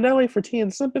 Vincent Minnelli for Tea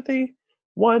and Sympathy.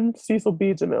 1, Cecil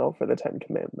B. DeMille for The Ten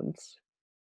Commandments.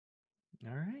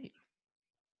 All right.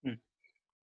 Hmm.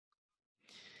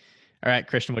 All right,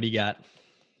 Christian, what do you got?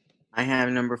 I have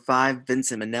number 5,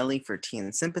 Vincent Minnelli for Tea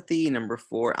and Sympathy. Number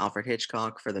 4, Alfred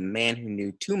Hitchcock for The Man Who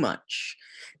Knew Too Much.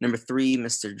 Number 3,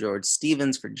 Mr. George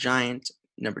Stevens for Giant.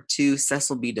 Number 2,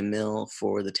 Cecil B. DeMille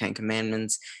for The Ten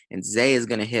Commandments. And Zay is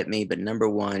going to hit me, but number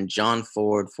 1, John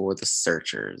Ford for The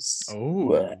Searchers.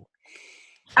 Oh.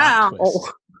 Ow!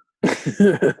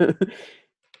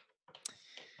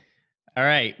 All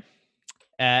right.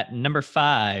 At number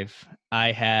 5,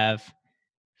 I have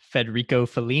Federico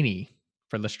Fellini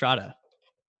for La Strada.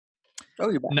 Oh,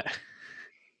 you're back. No,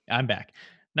 I'm back.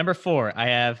 Number 4, I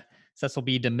have Cecil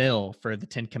B. DeMille for The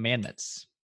Ten Commandments.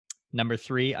 Number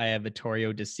 3, I have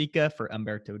Vittorio De Sica for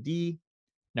Umberto D.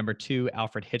 Number 2,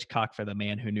 Alfred Hitchcock for The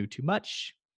Man Who Knew Too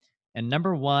Much. And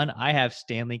number 1, I have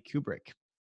Stanley Kubrick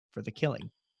for The Killing.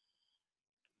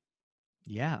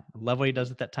 Yeah, I love what he does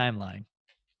with that timeline.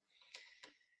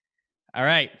 All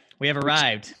right, we have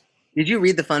arrived. Did you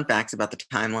read the fun facts about the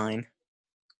timeline?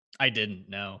 I didn't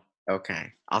know.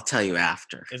 Okay, I'll tell you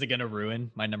after. Is it going to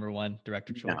ruin my number 1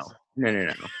 director choice? No.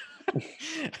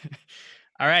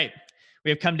 All right,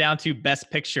 we have come down to Best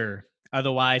Picture,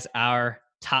 otherwise our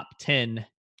top 10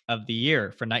 of the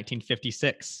year for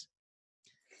 1956.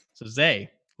 So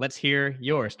Zay, let's hear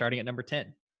yours starting at number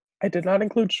 10. I did not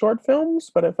include short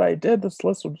films, but if I did, this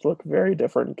list would look very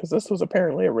different because this was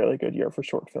apparently a really good year for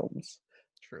short films.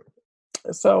 True.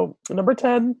 So, number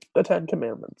 10, The Ten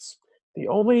Commandments. The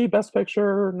only Best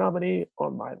Picture nominee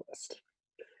on my list.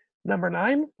 Number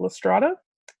 9, La Strada.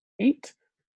 8,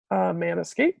 Man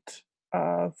Escaped,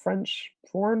 French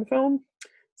foreign film.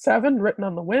 7, Written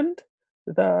on the Wind.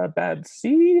 The Bad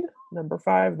Seed. Number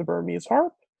 5, The Burmese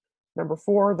Harp. Number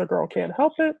 4, The Girl Can't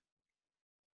Help It.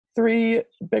 3,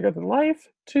 Bigger Than Life.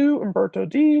 2, Umberto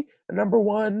D. And number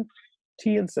 1,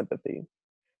 Tea and Sympathy.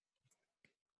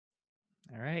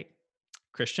 All right.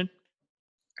 Christian?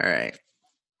 All right.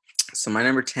 So my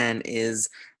number 10 is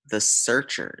The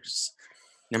Searchers.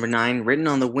 Number 9, Written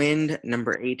on the Wind.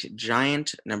 Number 8,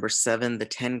 Giant. Number 7, The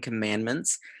 10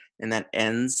 Commandments. And that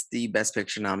ends the Best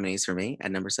Picture nominees for me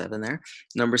at number 7 there.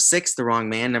 Number 6, The Wrong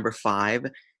Man. Number 5,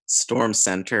 Storm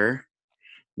Center.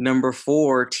 Number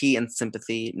 4, Tea and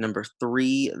Sympathy. Number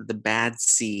 3, The Bad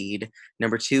Seed.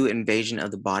 Number 2, Invasion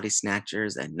of the Body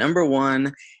Snatchers. And number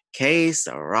 1, Que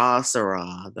Sera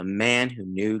Sera, The Man Who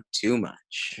Knew Too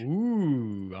Much.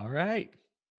 Ooh, all right.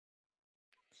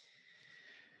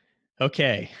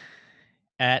 Okay.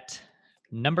 At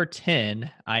number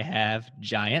 10, I have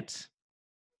Giant.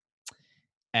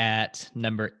 At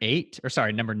number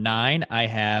 9, I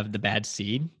have The Bad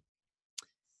Seed.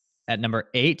 At number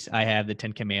 8, I have The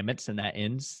 10 Commandments, and that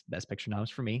ends Best Picture noms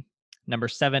for me. Number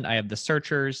 7, I have The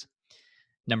Searchers.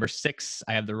 Number 6,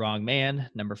 I have The Wrong Man.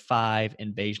 Number 5,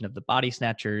 Invasion of the Body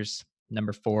Snatchers.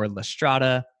 Number 4, La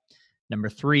Strada. Number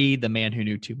 3, The Man Who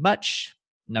Knew Too Much.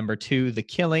 Number 2, The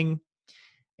Killing.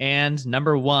 And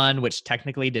number 1, which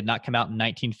technically did not come out in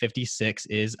 1956,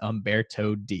 is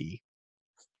Umberto D.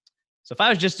 So if I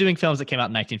was just doing films that came out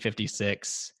in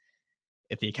 1956,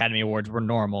 if the Academy Awards were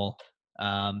normal,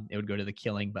 it would go to The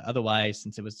Killing. But otherwise,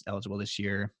 since it was eligible this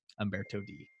year, Umberto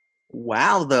D.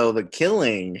 Wow, though, The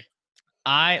Killing.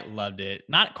 I loved it.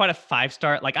 Not quite a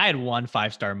 5-star. Like, I had one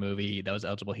 5-star movie that was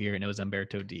eligible here, and it was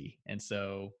Umberto D. And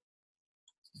so,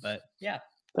 but yeah, I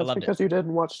That's loved because it. you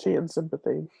didn't watch Tea and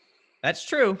Sympathy. That's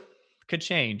true. Could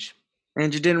change.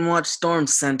 And you didn't watch Storm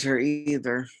Center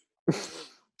either.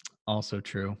 Also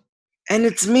true. And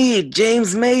it's me,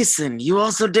 James Mason. You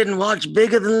also didn't watch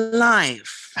Bigger Than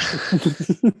Life.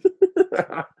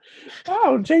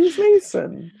 Oh, James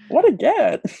Mason. What a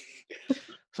get.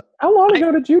 How long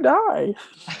ago did you die?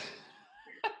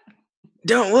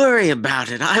 Don't worry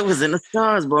about it. I was in A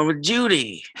Star Is Born with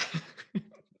Judy.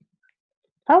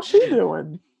 How's she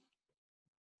doing?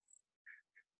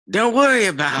 Don't worry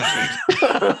about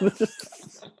it.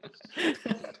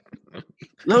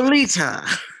 Lolita.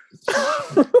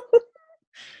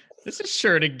 This is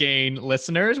sure to gain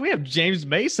listeners. We have James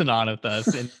Mason on with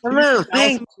us. In Hello,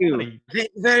 thank you. 2020. Thank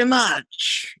you very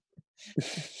much.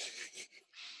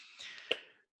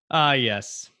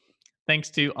 Yes. Thanks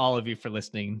to all of you for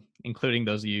listening, including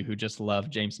those of you who just love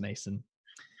James Mason.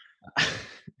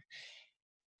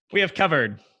 We have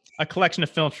covered a collection of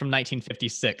films from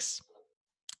 1956.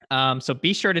 So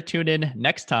be sure to tune in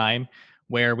next time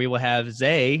where we will have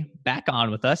Zay back on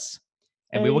with us,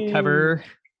 and we will cover,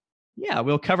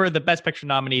 we'll cover the Best Picture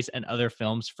nominees and other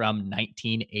films from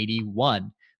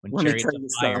 1981 when Chariots of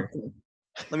Fire.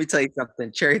 Let me tell you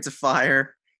something. Chariots of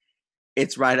Fire,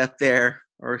 it's right up there,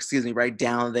 or excuse me, right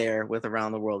down there with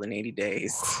Around the World in 80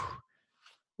 Days.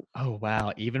 Oh,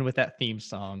 wow. Even with that theme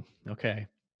song. Okay.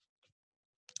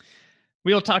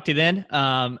 We will talk to you then.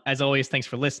 As always, thanks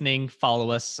for listening.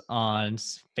 Follow us on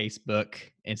Facebook,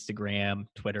 Instagram,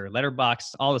 Twitter,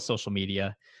 Letterboxd, all the social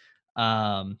media.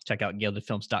 Check out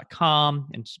gildedfilms.com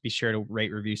and just be sure to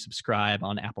rate, review, subscribe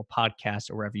on Apple Podcasts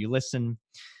or wherever you listen.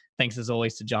 Thanks as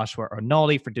always to Joshua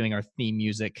Arnoldi for doing our theme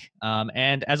music.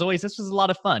 And as always, this was a lot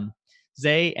of fun.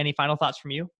 Zay, any final thoughts from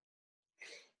you?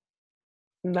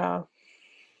 Nah.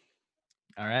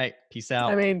 All right. Peace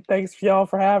out. I mean, thanks y'all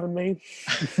for having me.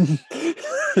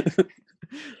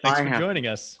 Thanks for joining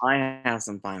us. I have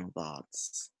some final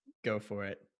thoughts. Go for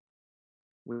it.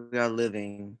 We are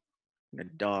living in a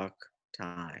dark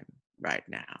time right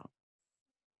now.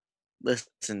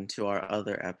 Listen to our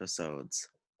other episodes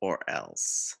or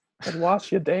else. And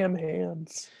wash your damn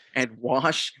hands. And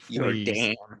wash your Please.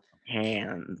 damn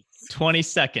hands. 20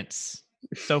 seconds.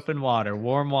 Soap and water,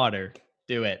 warm water.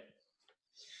 Do it.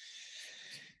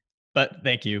 But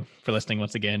thank you for listening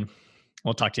once again.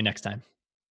 We'll talk to you next time.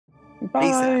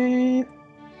 Bye.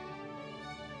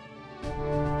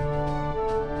 out.